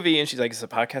watching a movie, and she's like, it's a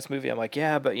podcast movie. I'm like,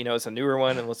 yeah, but it's a newer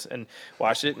one, and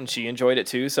watched it, and she enjoyed it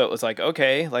too. So it was like,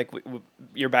 okay, like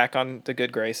you're back on the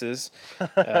good graces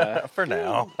for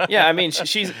now. Yeah, I mean,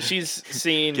 she's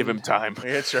seen. Give him time.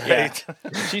 That's right. Yeah.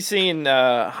 She's seen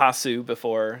Hasu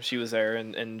before she was there,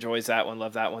 and enjoys that one,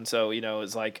 loved that one. So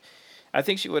it's like, I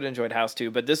think she would have enjoyed House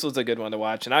too. But this was a good one to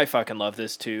watch, and I fucking love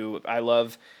this too. I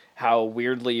love how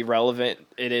weirdly relevant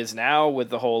it is now, with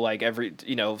the whole like every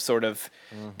sort of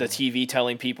the TV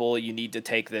telling people you need to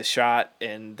take this shot,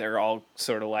 and they're all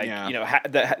sort of like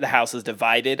the house is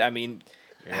divided. I mean,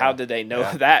 how did they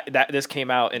know that this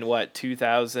came out in what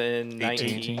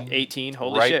 2019 18?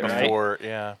 Holy shit, before, right?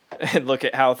 Yeah. And look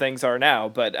at how things are now,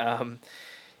 but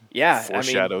yeah,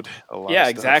 foreshadowed a lot. Yeah, of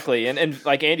stuff. exactly, and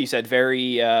like Andy said,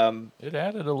 very it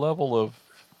added a level of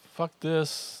fuck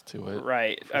this to it.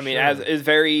 Right. I mean, sure. as is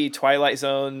very Twilight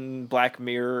Zone, Black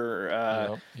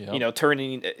Mirror, Yep.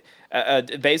 turning,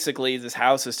 basically this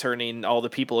house is turning all the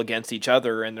people against each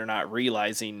other, and they're not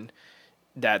realizing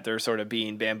that they're sort of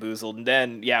being bamboozled. And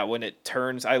then, when it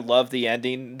turns, I love the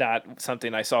ending, not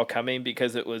something I saw coming,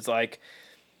 because it was like,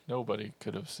 nobody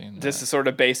could have seen that. This is sort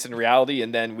of based in reality,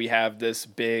 and then we have this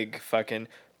big fucking,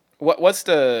 what's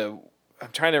the,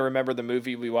 I'm trying to remember the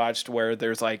movie we watched where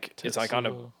there's like, it's like on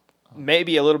a,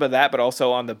 maybe a little bit of that, but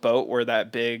also on the boat where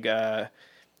that big, I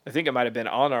think it might have been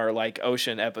on our like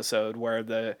ocean episode where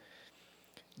the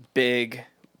big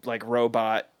like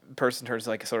robot person turns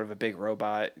like sort of a big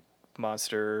robot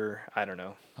monster. I don't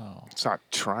know. Oh, it's not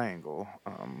Triangle.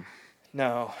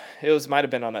 No, it might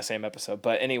have been on that same episode.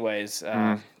 But anyways,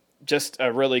 just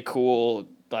a really cool,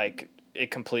 like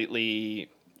it completely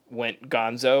went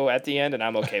gonzo at the end, and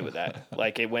I'm okay with that.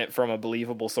 Like it went from a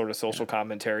believable sort of social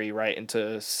commentary right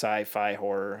into sci-fi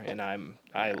horror, and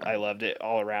I loved it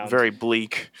all around. Very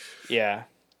bleak. Yeah.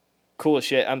 Cool as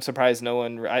shit. I'm surprised no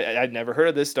one. I'd never heard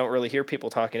of this. Don't really hear people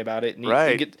talking about it. And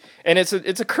right. And it's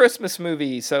a Christmas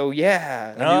movie, so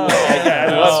yeah. Oh,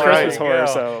 I love Christmas horror.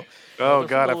 So. Oh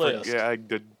God, I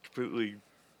did completely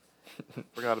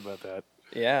forgot about that.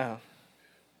 Yeah.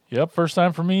 Yep, first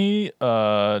time for me.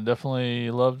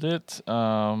 Definitely loved it.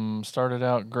 Started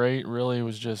out great. Really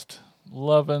was just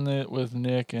loving it with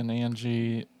Nick and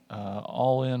Angie.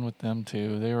 All in with them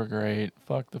too. They were great.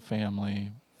 Fuck the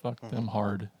family. Fuck them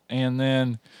hard. And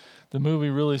then the movie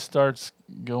really starts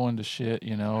going to shit,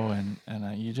 and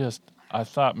I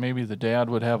thought maybe the dad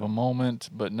would have a moment,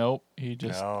 but nope. He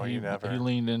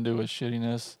leaned into his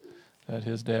shittiness that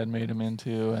his dad made him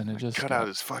into, and it just cut out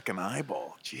his fucking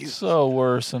eyeball. Jesus. So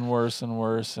worse and worse and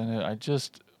worse,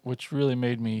 and which really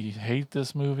made me hate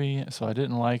this movie. So I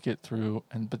didn't like it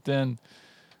but then,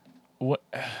 what?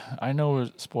 I know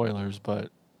spoilers,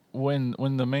 but when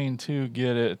the main two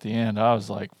get it at the end, I was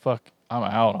like, fuck, I'm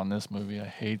out on this movie. I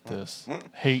hate this.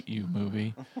 Hate you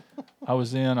movie. I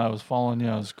was following you.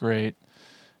 I was great.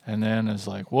 And then it's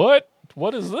like, what?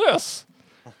 What is this?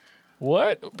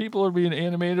 What? People are being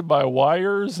animated by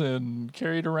wires and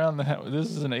carried around the house.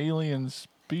 This is an alien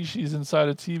species inside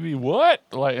a TV. What?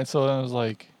 And so I was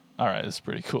like, all right, this is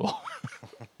pretty cool.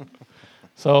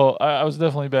 So I was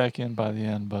definitely back in by the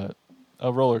end, but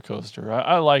a roller coaster.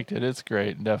 I liked it. It's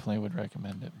great. And definitely would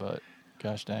recommend it. But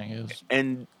gosh dang,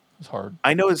 it was hard.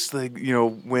 I noticed, like,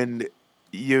 when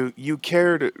you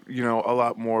cared, a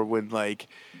lot more when, like,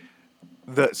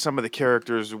 some of the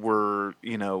characters were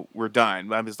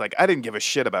done. I was like, I didn't give a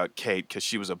shit about Kate because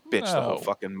she was a bitch the whole No.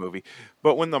 fucking movie.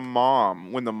 But when the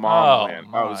mom went,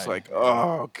 I was like,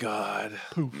 oh god,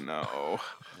 no.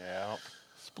 Yeah.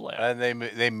 Splat. And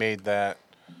they made that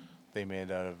a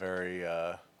very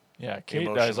Kate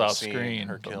emotional dies off scene, screen.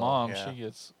 her But kill, mom, yeah. she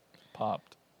gets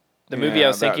popped. The movie I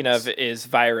was thinking of is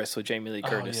Virus with Jamie Lee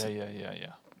Curtis. Oh,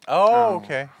 yeah. Oh,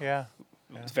 okay, yeah.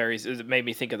 It made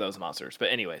me think of those monsters.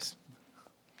 But anyways,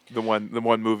 The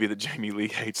one movie that Jamie Lee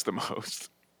hates the most.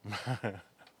 I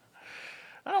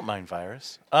don't mind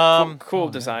Virus. cool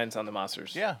designs on the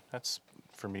monsters. Yeah, that's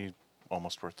for me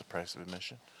almost worth the price of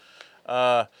admission.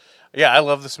 Yeah, I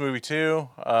love this movie too.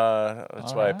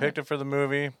 That's why I picked it for the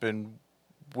movie. Been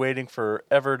waiting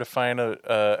forever to find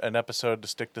an episode to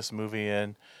stick this movie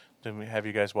in, to have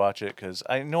you guys watch it, because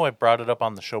I know I brought it up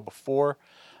on the show before.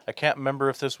 I can't remember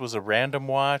if this was a random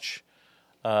watch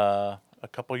a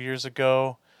couple years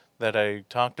ago that I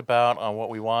talked about on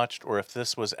what we watched, or if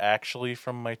this was actually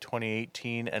from my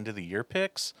 2018 end of the year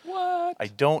picks. What? I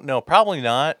don't know. Probably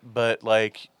not, but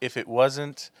like if it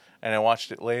wasn't and I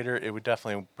watched it later, it would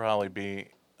definitely probably be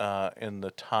in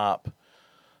the top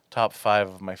 5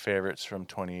 of my favorites from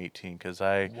 2018, because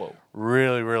I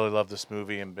really, really love this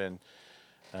movie and been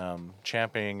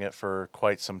championing it for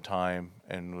quite some time,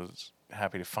 and was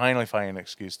happy to finally find an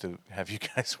excuse to have you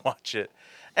guys watch it.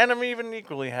 And I'm even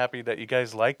equally happy that you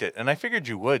guys liked it. And I figured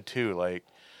you would too. Like,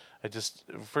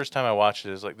 first time I watched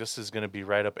it, is like, this is going to be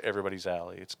right up everybody's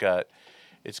alley. It's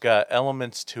got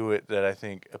elements to it that I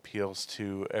think appeals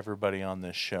to everybody on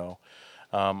this show.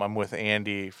 I'm with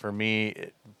Andy. For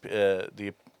me,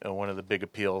 one of the big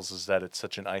appeals is that it's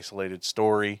such an isolated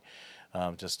story,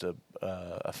 just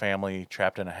a family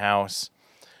trapped in a house.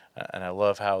 And I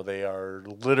love how they are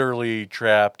literally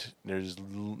trapped. There's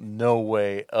no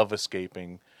way of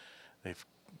escaping. They've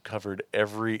covered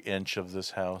every inch of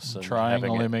this house. And Trying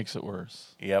only makes it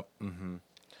worse. Yep. Mm-hmm.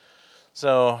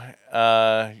 So,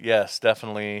 yes,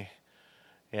 definitely.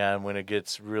 Yeah, and when it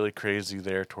gets really crazy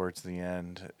there towards the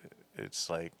end, it's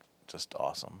like just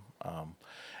awesome.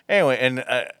 Anyway, and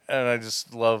I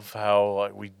just love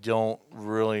how we don't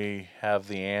really have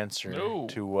the answer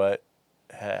to what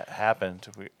happened,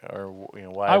 or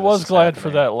why. I this was is glad for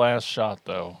happening. that last shot,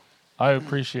 though. I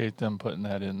appreciate them putting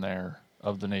that in there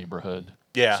of the neighborhood.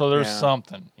 Yeah. So there's Yeah.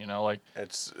 something, like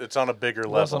it's on a bigger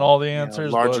level. Wasn't all the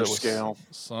answers, larger but it was scale.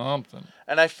 something.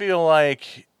 And I feel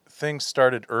like things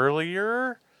started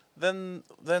earlier than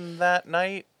that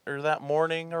night or that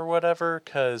morning or whatever,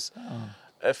 because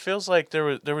it feels like there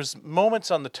was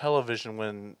moments on the television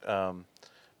when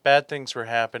bad things were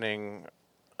happening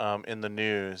in the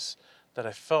news that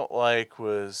I felt like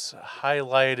was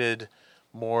highlighted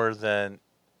more than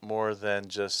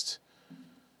just,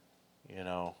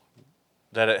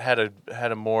 that it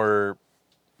had a more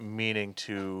meaning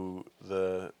to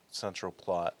the central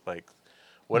plot. Like,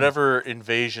 whatever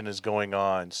invasion is going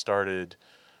on started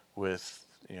with,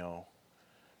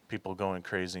 people going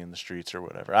crazy in the streets or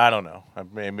whatever. I don't know.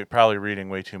 I'm probably reading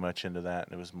way too much into that,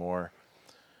 and it was more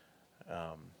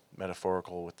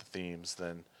metaphorical with the themes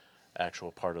than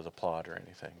actual part of the plot or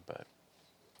anything. But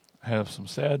I have some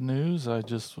sad news. I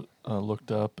just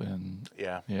looked up, and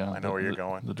I know where you're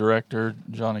going. The director,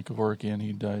 Johnny Kevorkian,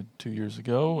 he died 2 years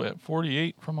ago at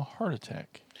 48 from a heart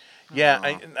attack. Yeah,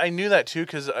 I knew that too,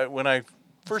 because when I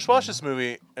first watched this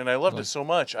movie and I loved it so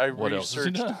much, I what else has he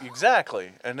researched done?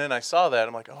 exactly, and then I saw that.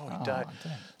 I'm like, oh, he died.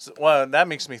 So, well, that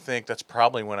makes me think that's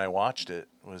probably when I watched it,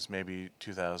 was maybe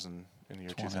 2000, in the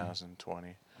year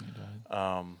 2020,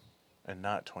 and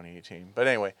not 2018. But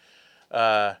anyway,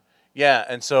 yeah.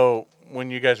 And so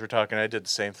when you guys were talking, I did the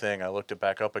same thing. I looked it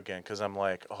back up again because I'm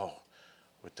like, oh,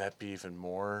 would that be even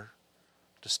more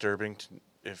disturbing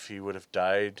if he would have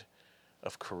died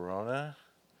of corona,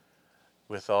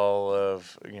 with all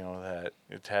of that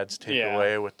it had to take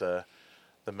away with the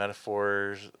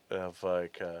metaphors of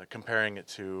like comparing it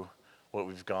to what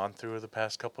we've gone through the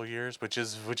past couple of years, which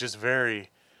is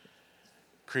very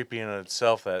creepy in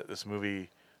itself, that this movie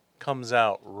comes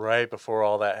out right before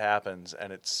all that happens,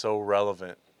 and it's so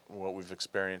relevant what we've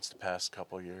experienced the past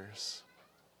couple of years.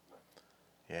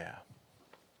 Yeah.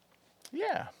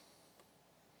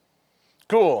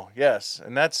 Cool. Yes,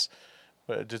 and that's.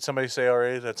 Did somebody say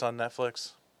already that's on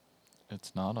Netflix?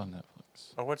 It's not on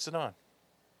Netflix. Oh, what's it on?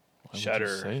 Why would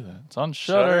Shudder. you say that? It's on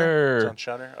Shudder. It's on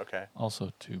Shudder? Okay.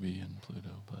 Also Tubi and Pluto,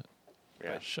 but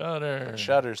Yeah. Shudder.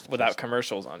 Shudder's the Without place.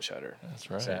 commercials on Shudder. That's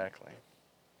right. Exactly.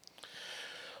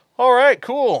 All right,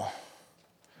 cool.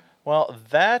 Well,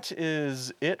 that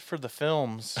is it for the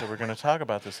films that we're going to talk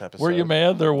about this episode. Were you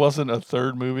mad there wasn't a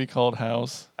third movie called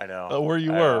House? I know. Where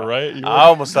you I were, know. right? You were... I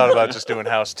almost thought about just doing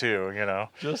House 2, you know.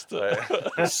 Just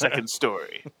Second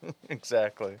story.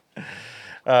 Exactly.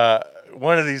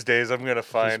 One of these days, I'm going to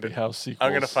find House sequels.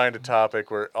 I'm going to find a topic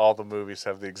where all the movies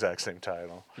have the exact same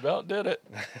title. You about did it.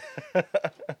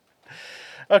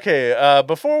 Okay,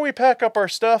 before we pack up our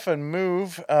stuff and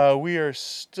move, we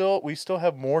still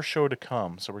have more show to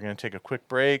come. So we're going to take a quick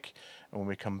break, and when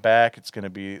we come back, it's going to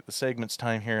be the segments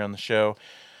time here on the show.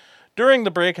 During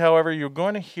the break, however, you're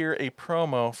going to hear a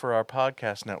promo for our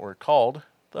podcast network called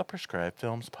the Prescribed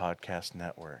Films Podcast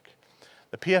Network.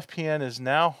 The PFPN is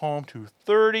now home to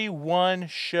 31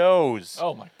 shows.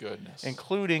 Oh my goodness.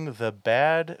 Including the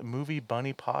Bad Movie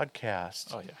Bunny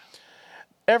podcast. Oh yeah.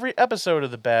 Every episode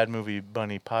of the Bad Movie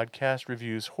Bunny podcast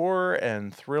reviews horror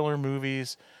and thriller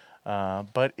movies,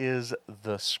 but is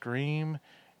the scream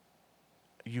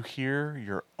you hear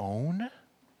your own?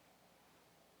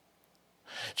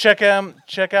 Check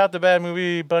out the Bad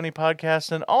Movie Bunny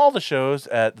podcast and all the shows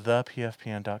at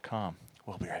thepfpn.com.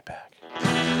 We'll be right back.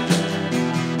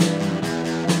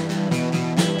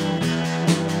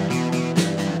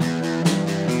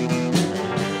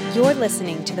 You're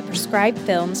listening to the Prescribed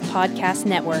Films Podcast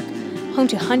Network, home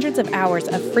to hundreds of hours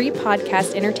of free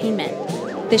podcast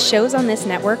entertainment. The shows on this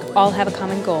network all have a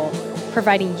common goal,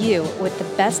 providing you with the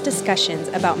best discussions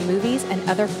about movies and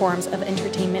other forms of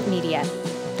entertainment media.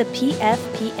 The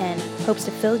PFPN hopes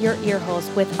to fill your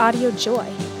earholes with audio joy.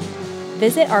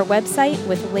 Visit our website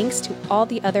with links to all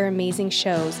the other amazing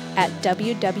shows at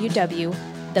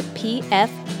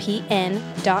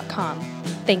www.thepfpn.com.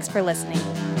 Thanks for listening.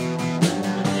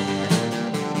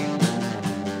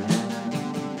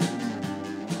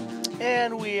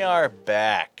 And we are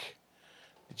back.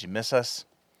 Did you miss us?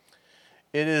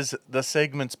 It is the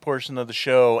segments portion of the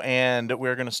show, and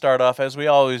we're going to start off, as we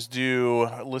always do,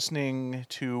 listening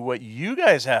to what you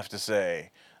guys have to say,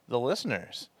 the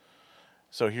listeners.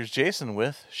 So here's Jason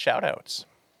with shout-outs.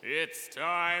 It's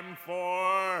time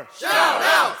for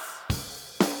Shout-outs!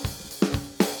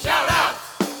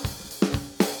 Shout-outs!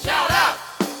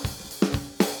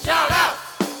 Shout-outs!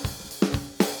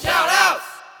 Shout-outs! Shout-outs!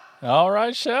 All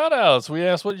right, shout-outs. We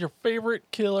asked what your favorite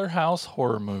Killer House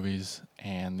horror movies,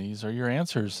 and these are your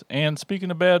answers. And speaking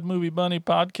of Bad Movie Bunny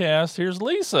podcast, here's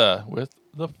Lisa with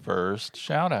the first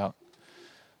shout-out.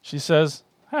 She says,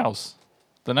 House.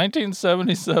 The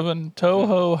 1977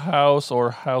 Toho House,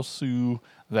 or Houseu,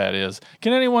 that is.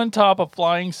 Can anyone top a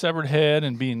flying severed head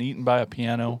and being eaten by a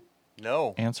piano?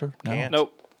 No. Answer? No. Can't.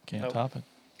 Nope. Can't top it.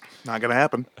 Not going to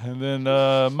happen. And then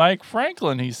Mike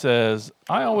Franklin, he says,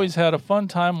 I always had a fun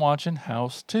time watching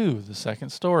House 2, the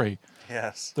second story.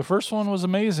 Yes. The first one was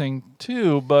amazing,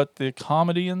 too, but the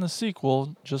comedy in the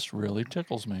sequel just really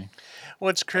tickles me.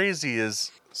 What's crazy is,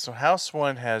 so House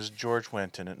 1 has George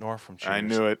Wendt in it, Nor from Cheers. I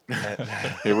knew it. And,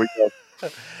 Here we go.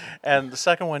 and the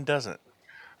second one doesn't.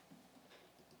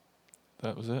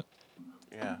 That was it?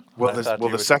 Yeah. Well, I thought you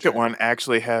the would second concern. one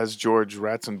actually has George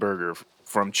Ratzenberger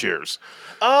from Cheers.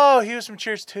 Oh, he was from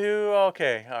Cheers 2?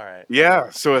 Okay, all right. Yeah,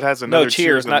 so it has another No,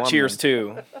 Cheers, not alumni. Cheers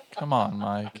 2. Come on,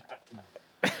 Mike.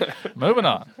 Moving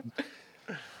on.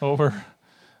 Over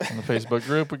on the Facebook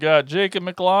group, we got Jacob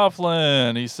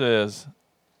McLaughlin. He says,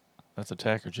 that's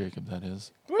Attacker Jacob, that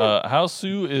is.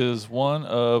 Houseu is one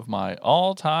of my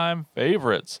all-time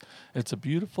favorites. It's a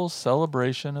beautiful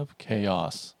celebration of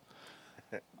chaos.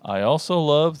 I also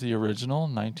love the original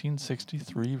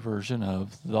 1963 version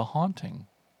of The Haunting.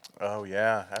 Oh,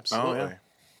 yeah, absolutely.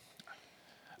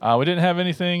 We didn't have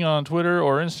anything on Twitter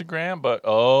or Instagram, but,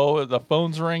 the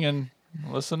phone's ringing.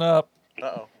 Listen up.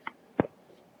 Uh-oh.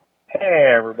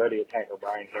 Hey, everybody. Attacker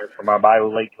Brian here for my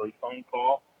bi-weekly phone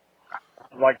call.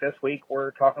 Like this week,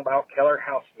 we're talking about killer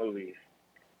house movies.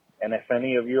 And if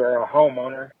any of you are a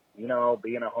homeowner, you know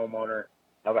being a homeowner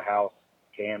of a house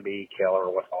can be killer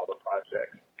with all the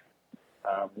projects.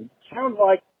 Sounds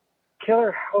like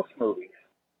killer house movies.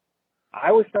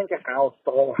 I always think of House,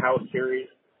 the whole House series,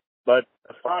 but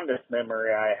the fondest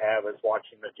memory I have is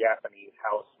watching the Japanese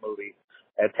House movie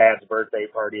at Tad's birthday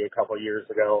party a couple years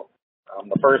ago.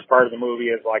 The first part of the movie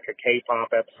is like a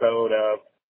K-pop episode of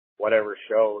whatever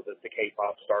show that the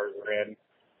K-pop stars are in,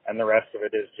 and the rest of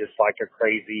it is just like a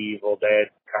crazy Evil Dead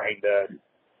kind of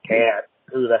cat,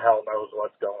 who the hell knows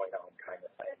what's going on kind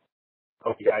of thing.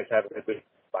 Hope you guys have a good week.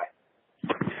 Bye.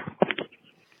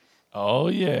 Oh,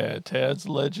 yeah, Tad's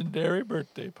legendary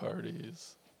birthday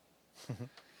parties.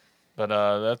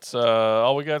 But that's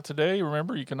all we got today.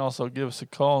 Remember, you can also give us a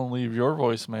call and leave your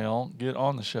voicemail. Get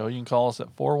on the show. You can call us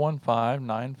at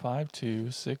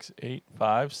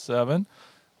 415-952-6857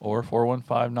 or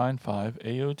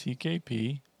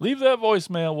 415-95-AOTKP. Leave that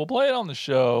voicemail. We'll play it on the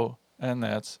show, and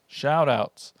that's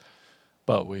shout-outs.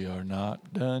 But we are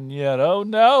not done yet. Oh,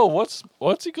 no. What's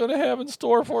he going to have in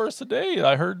store for us today?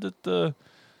 I heard that the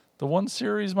one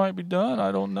series might be done.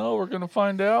 I don't know. We're going to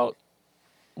find out.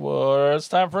 Well, it's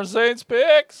time for Saints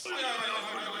Picks.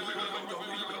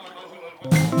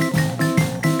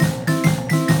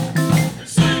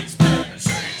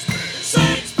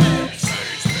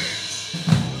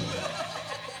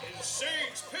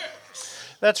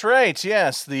 That's right.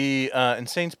 Yes, the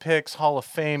Insane Picks Hall of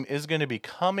Fame is going to be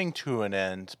coming to an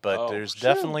end, but there's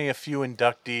definitely a few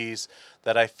inductees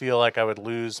that I feel like I would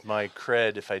lose my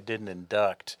cred if I didn't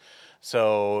induct.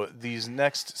 So these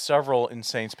next several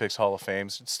Insane Picks Hall of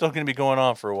Fames, it's still going to be going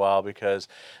on for a while because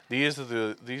these are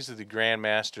the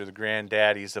grandmaster, the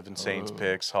granddaddies of Insane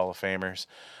Picks Hall of Famers.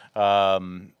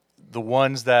 The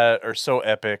ones that are so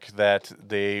epic that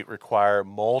they require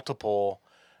multiple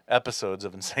episodes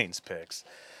of Insane Picks.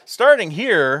 Starting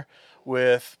here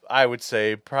with, I would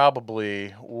say, probably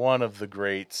one of the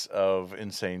greats of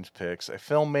Insane Picks, a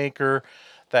filmmaker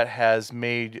that has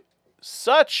made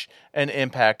such an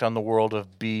impact on the world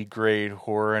of B-grade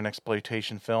horror and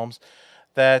exploitation films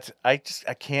that I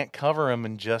can't cover him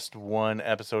in just one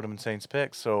episode of Insane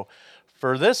Picks. So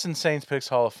for this Insane Picks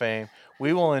Hall of Fame,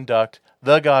 we will induct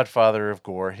the godfather of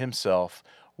gore himself,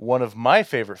 one of my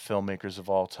favorite filmmakers of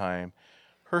all time,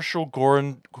 Herschell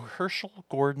Gordon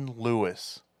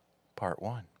Lewis, Part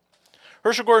 1.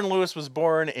 Herschell Gordon Lewis was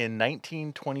born in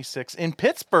 1926 in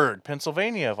Pittsburgh,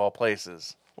 Pennsylvania, of all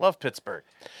places. Love Pittsburgh.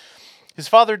 His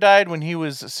father died when he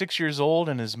was 6 years old,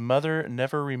 and his mother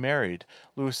never remarried.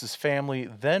 Lewis's family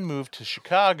then moved to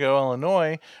Chicago,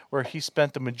 Illinois, where he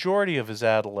spent the majority of his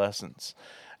adolescence.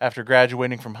 After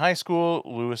graduating from high school,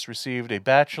 Lewis received a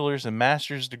bachelor's and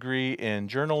master's degree in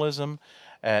journalism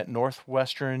at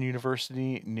Northwestern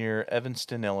University near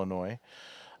Evanston, Illinois.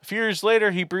 A few years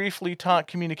later, he briefly taught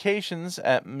communications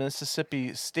at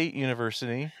Mississippi State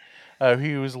University.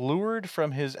 He was lured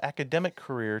from his academic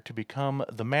career to become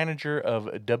the manager of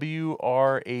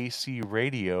WRAC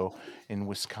Radio in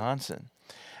Wisconsin,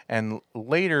 and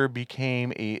later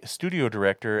became a studio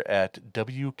director at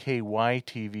WKY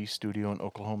TV studio in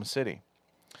Oklahoma City.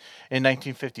 In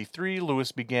 1953,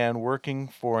 Lewis began working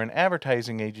for an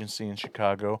advertising agency in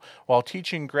Chicago while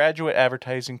teaching graduate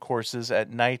advertising courses at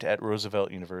night at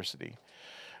Roosevelt University.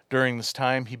 During this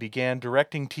time, he began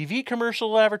directing TV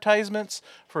commercial advertisements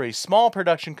for a small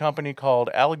production company called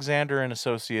Alexander &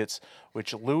 Associates,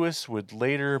 which Lewis would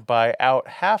later buy out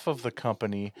half of the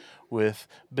company with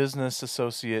business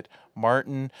associate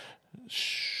Martin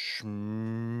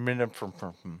Schmidt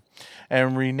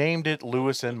and renamed it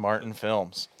Lewis and Martin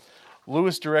Films.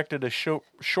 Lewis directed a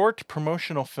short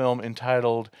promotional film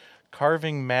entitled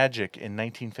Carving Magic in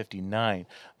 1959.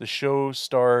 The show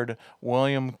starred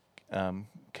William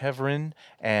Kevrin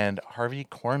and Harvey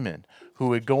Korman, who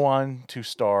would go on to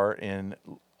star in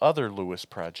other Lewis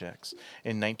projects.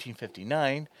 In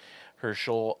 1959,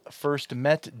 Herschel first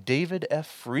met David F.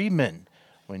 Friedman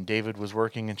when David was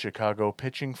working in Chicago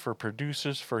pitching for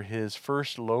producers for his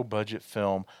first low-budget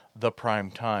film, The Prime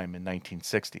Time, in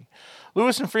 1960.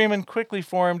 Lewis and Freeman quickly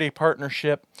formed a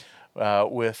partnership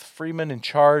with Freeman in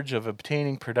charge of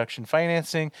obtaining production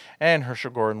financing and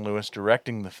Herschel Gordon Lewis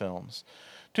directing the films.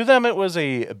 To them, it was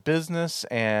a business,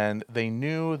 and they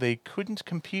knew they couldn't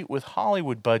compete with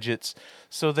Hollywood budgets,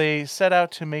 so they set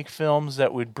out to make films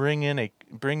that would bring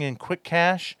in quick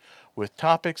cash with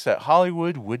topics that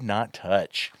Hollywood would not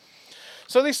touch.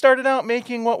 So they started out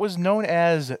making what was known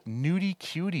as nudie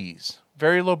cuties,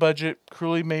 very low-budget,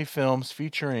 cruelly made films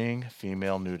featuring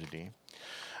female nudity.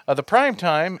 The Prime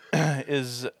Time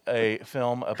is a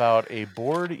film about a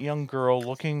bored young girl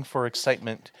looking for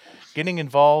excitement, getting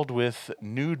involved with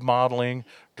nude modeling,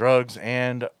 drugs,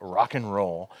 and rock and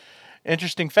roll.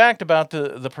 Interesting fact about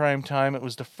the Prime Time, it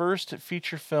was the first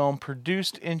feature film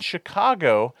produced in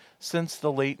Chicago since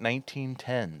the late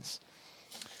 1910s.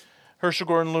 Herschel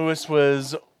Gordon Lewis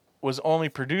was only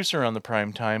producer on the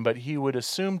Prime Time, but he would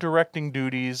assume directing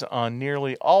duties on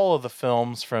nearly all of the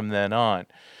films from then on.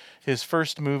 His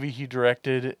first movie he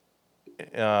directed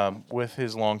with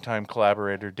his longtime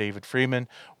collaborator David Freeman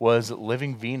was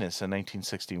Living Venus in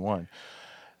 1961.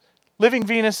 Living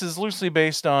Venus is loosely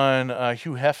based on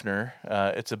Hugh Hefner.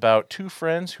 It's about two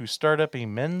friends who start up a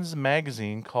men's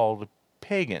magazine called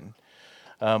Pagan.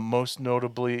 Most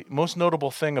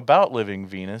notable thing about Living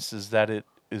Venus is that it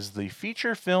is the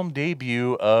feature film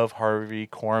debut of Harvey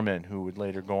Korman, who would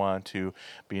later go on to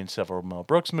be in several Mel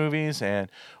Brooks movies and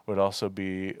would also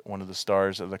be one of the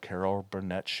stars of the Carol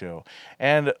Burnett Show.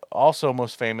 And also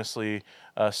most famously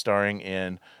starring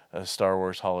in a Star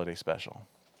Wars Holiday Special.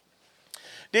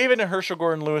 David and Herschel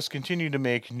Gordon Lewis continued to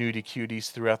make nudie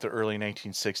cuties throughout the early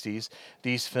 1960s.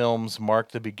 These films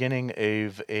marked the beginning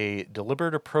of a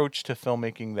deliberate approach to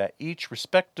filmmaking that each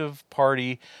respective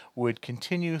party would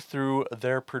continue through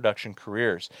their production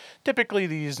careers. Typically,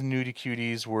 these nudie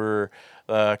cuties were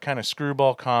kind of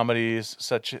screwball comedies,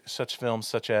 such films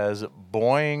such as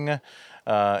Boing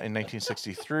in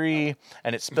 1963,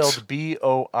 and it's spelled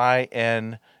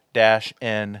BOIN-N-G'.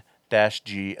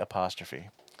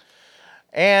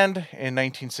 And in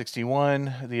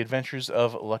 1961, The Adventures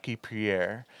of Lucky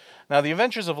Pierre. Now, The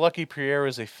Adventures of Lucky Pierre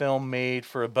is a film made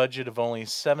for a budget of only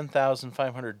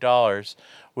 $7,500,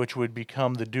 which would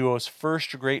become the duo's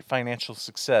first great financial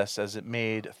success, as it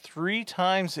made 3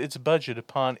 times its budget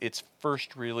upon its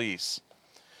first release.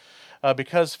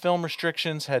 Because film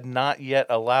restrictions had not yet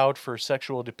allowed for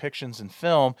sexual depictions in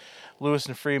film, Lewis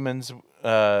and Freeman's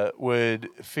would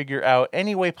figure out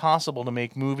any way possible to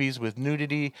make movies with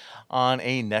nudity on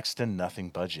a next to nothing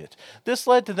budget. This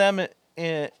led to them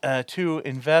to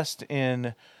invest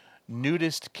in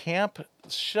nudist camp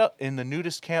subgenre,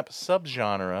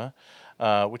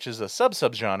 which is a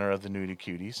subgenre of the nudie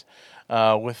cuties,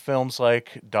 with films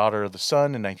like Daughter of the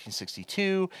Sun in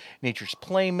 1962, Nature's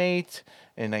Playmate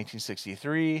in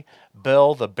 1963,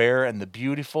 Belle, the Bear and the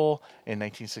Beautiful in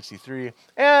 1963,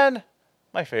 and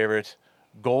my favorite,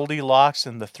 Goldilocks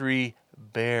and the Three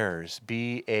Bears,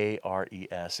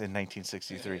 B-A-R-E-S, in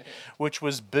 1963, which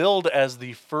was billed as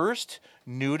the first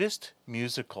nudist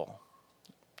musical,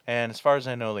 and as far as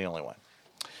I know, the only one.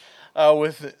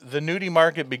 With the nudie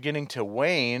market beginning to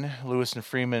wane, Lewis and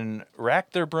Freeman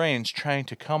racked their brains trying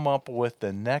to come up with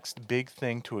the next big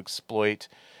thing to exploit,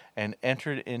 and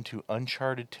entered into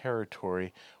uncharted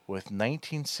territory with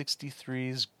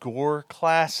 1963's gore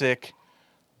classic,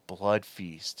 Blood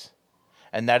Feast.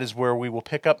 And that is where we will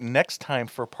pick up next time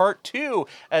for part 2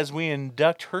 as we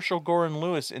induct Herschel Gordon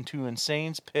Lewis into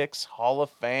Insane's Picks Hall of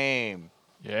Fame.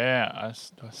 Yeah,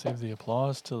 do I save the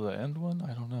applause till the end one?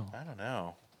 I don't know. I don't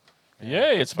know.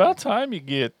 Yay, it's about time you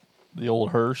get the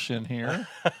old Hirsch in here.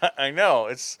 I know.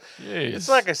 It's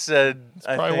like I said. It's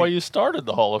probably why you started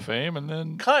the Hall of Fame, and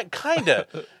then kind of.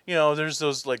 There's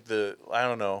those I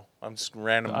don't know. I'm just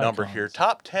random number here.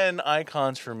 Top 10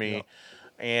 icons for me,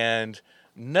 and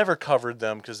never covered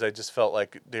them because I just felt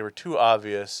like they were too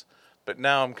obvious. But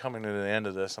now I'm coming to the end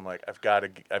of this. I'm like, I've got to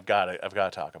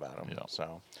talk about them. Yeah.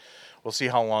 So we'll see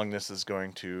how long this is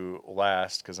going to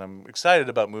last, because I'm excited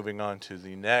about moving on to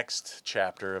the next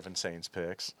chapter of Insane's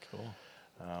Picks. Cool.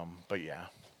 But yeah.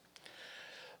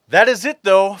 That is it,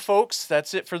 though, folks.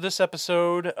 That's it for this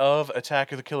episode of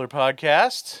Attack of the Killer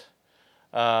Podcast.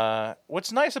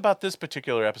 What's nice about this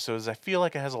particular episode is I feel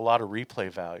like it has a lot of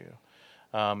replay value.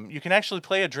 You can actually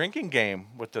play a drinking game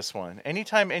with this one.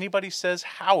 Anytime anybody says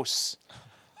house,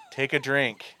 take a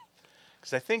drink.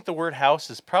 Because I think the word house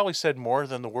is probably said more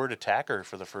than the word attacker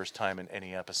for the first time in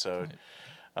any episode.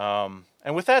 And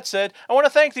with that said, I want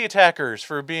to thank the Attackers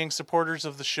for being supporters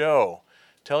of the show.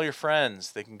 Tell your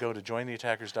friends. They can go to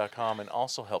jointheattackers.com and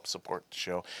also help support the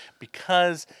show,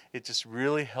 because it just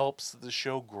really helps the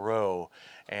show grow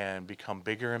and become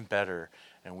bigger and better.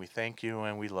 And we thank you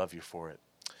and we love you for it.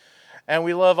 And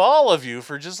we love all of you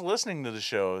for just listening to the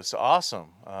show. It's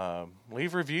awesome.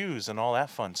 Leave reviews and all that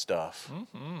fun stuff.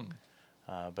 Mm-hmm.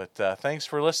 But thanks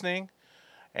for listening,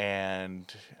 and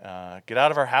get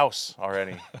out of our house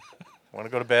already. I want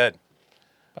to go to bed.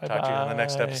 Bye-bye. Talk to you on the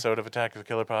next episode of Attack of the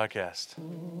Killer Podcast.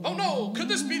 Oh no, could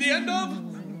this be the end of?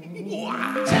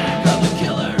 Attack of the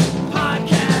Killer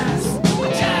Podcast.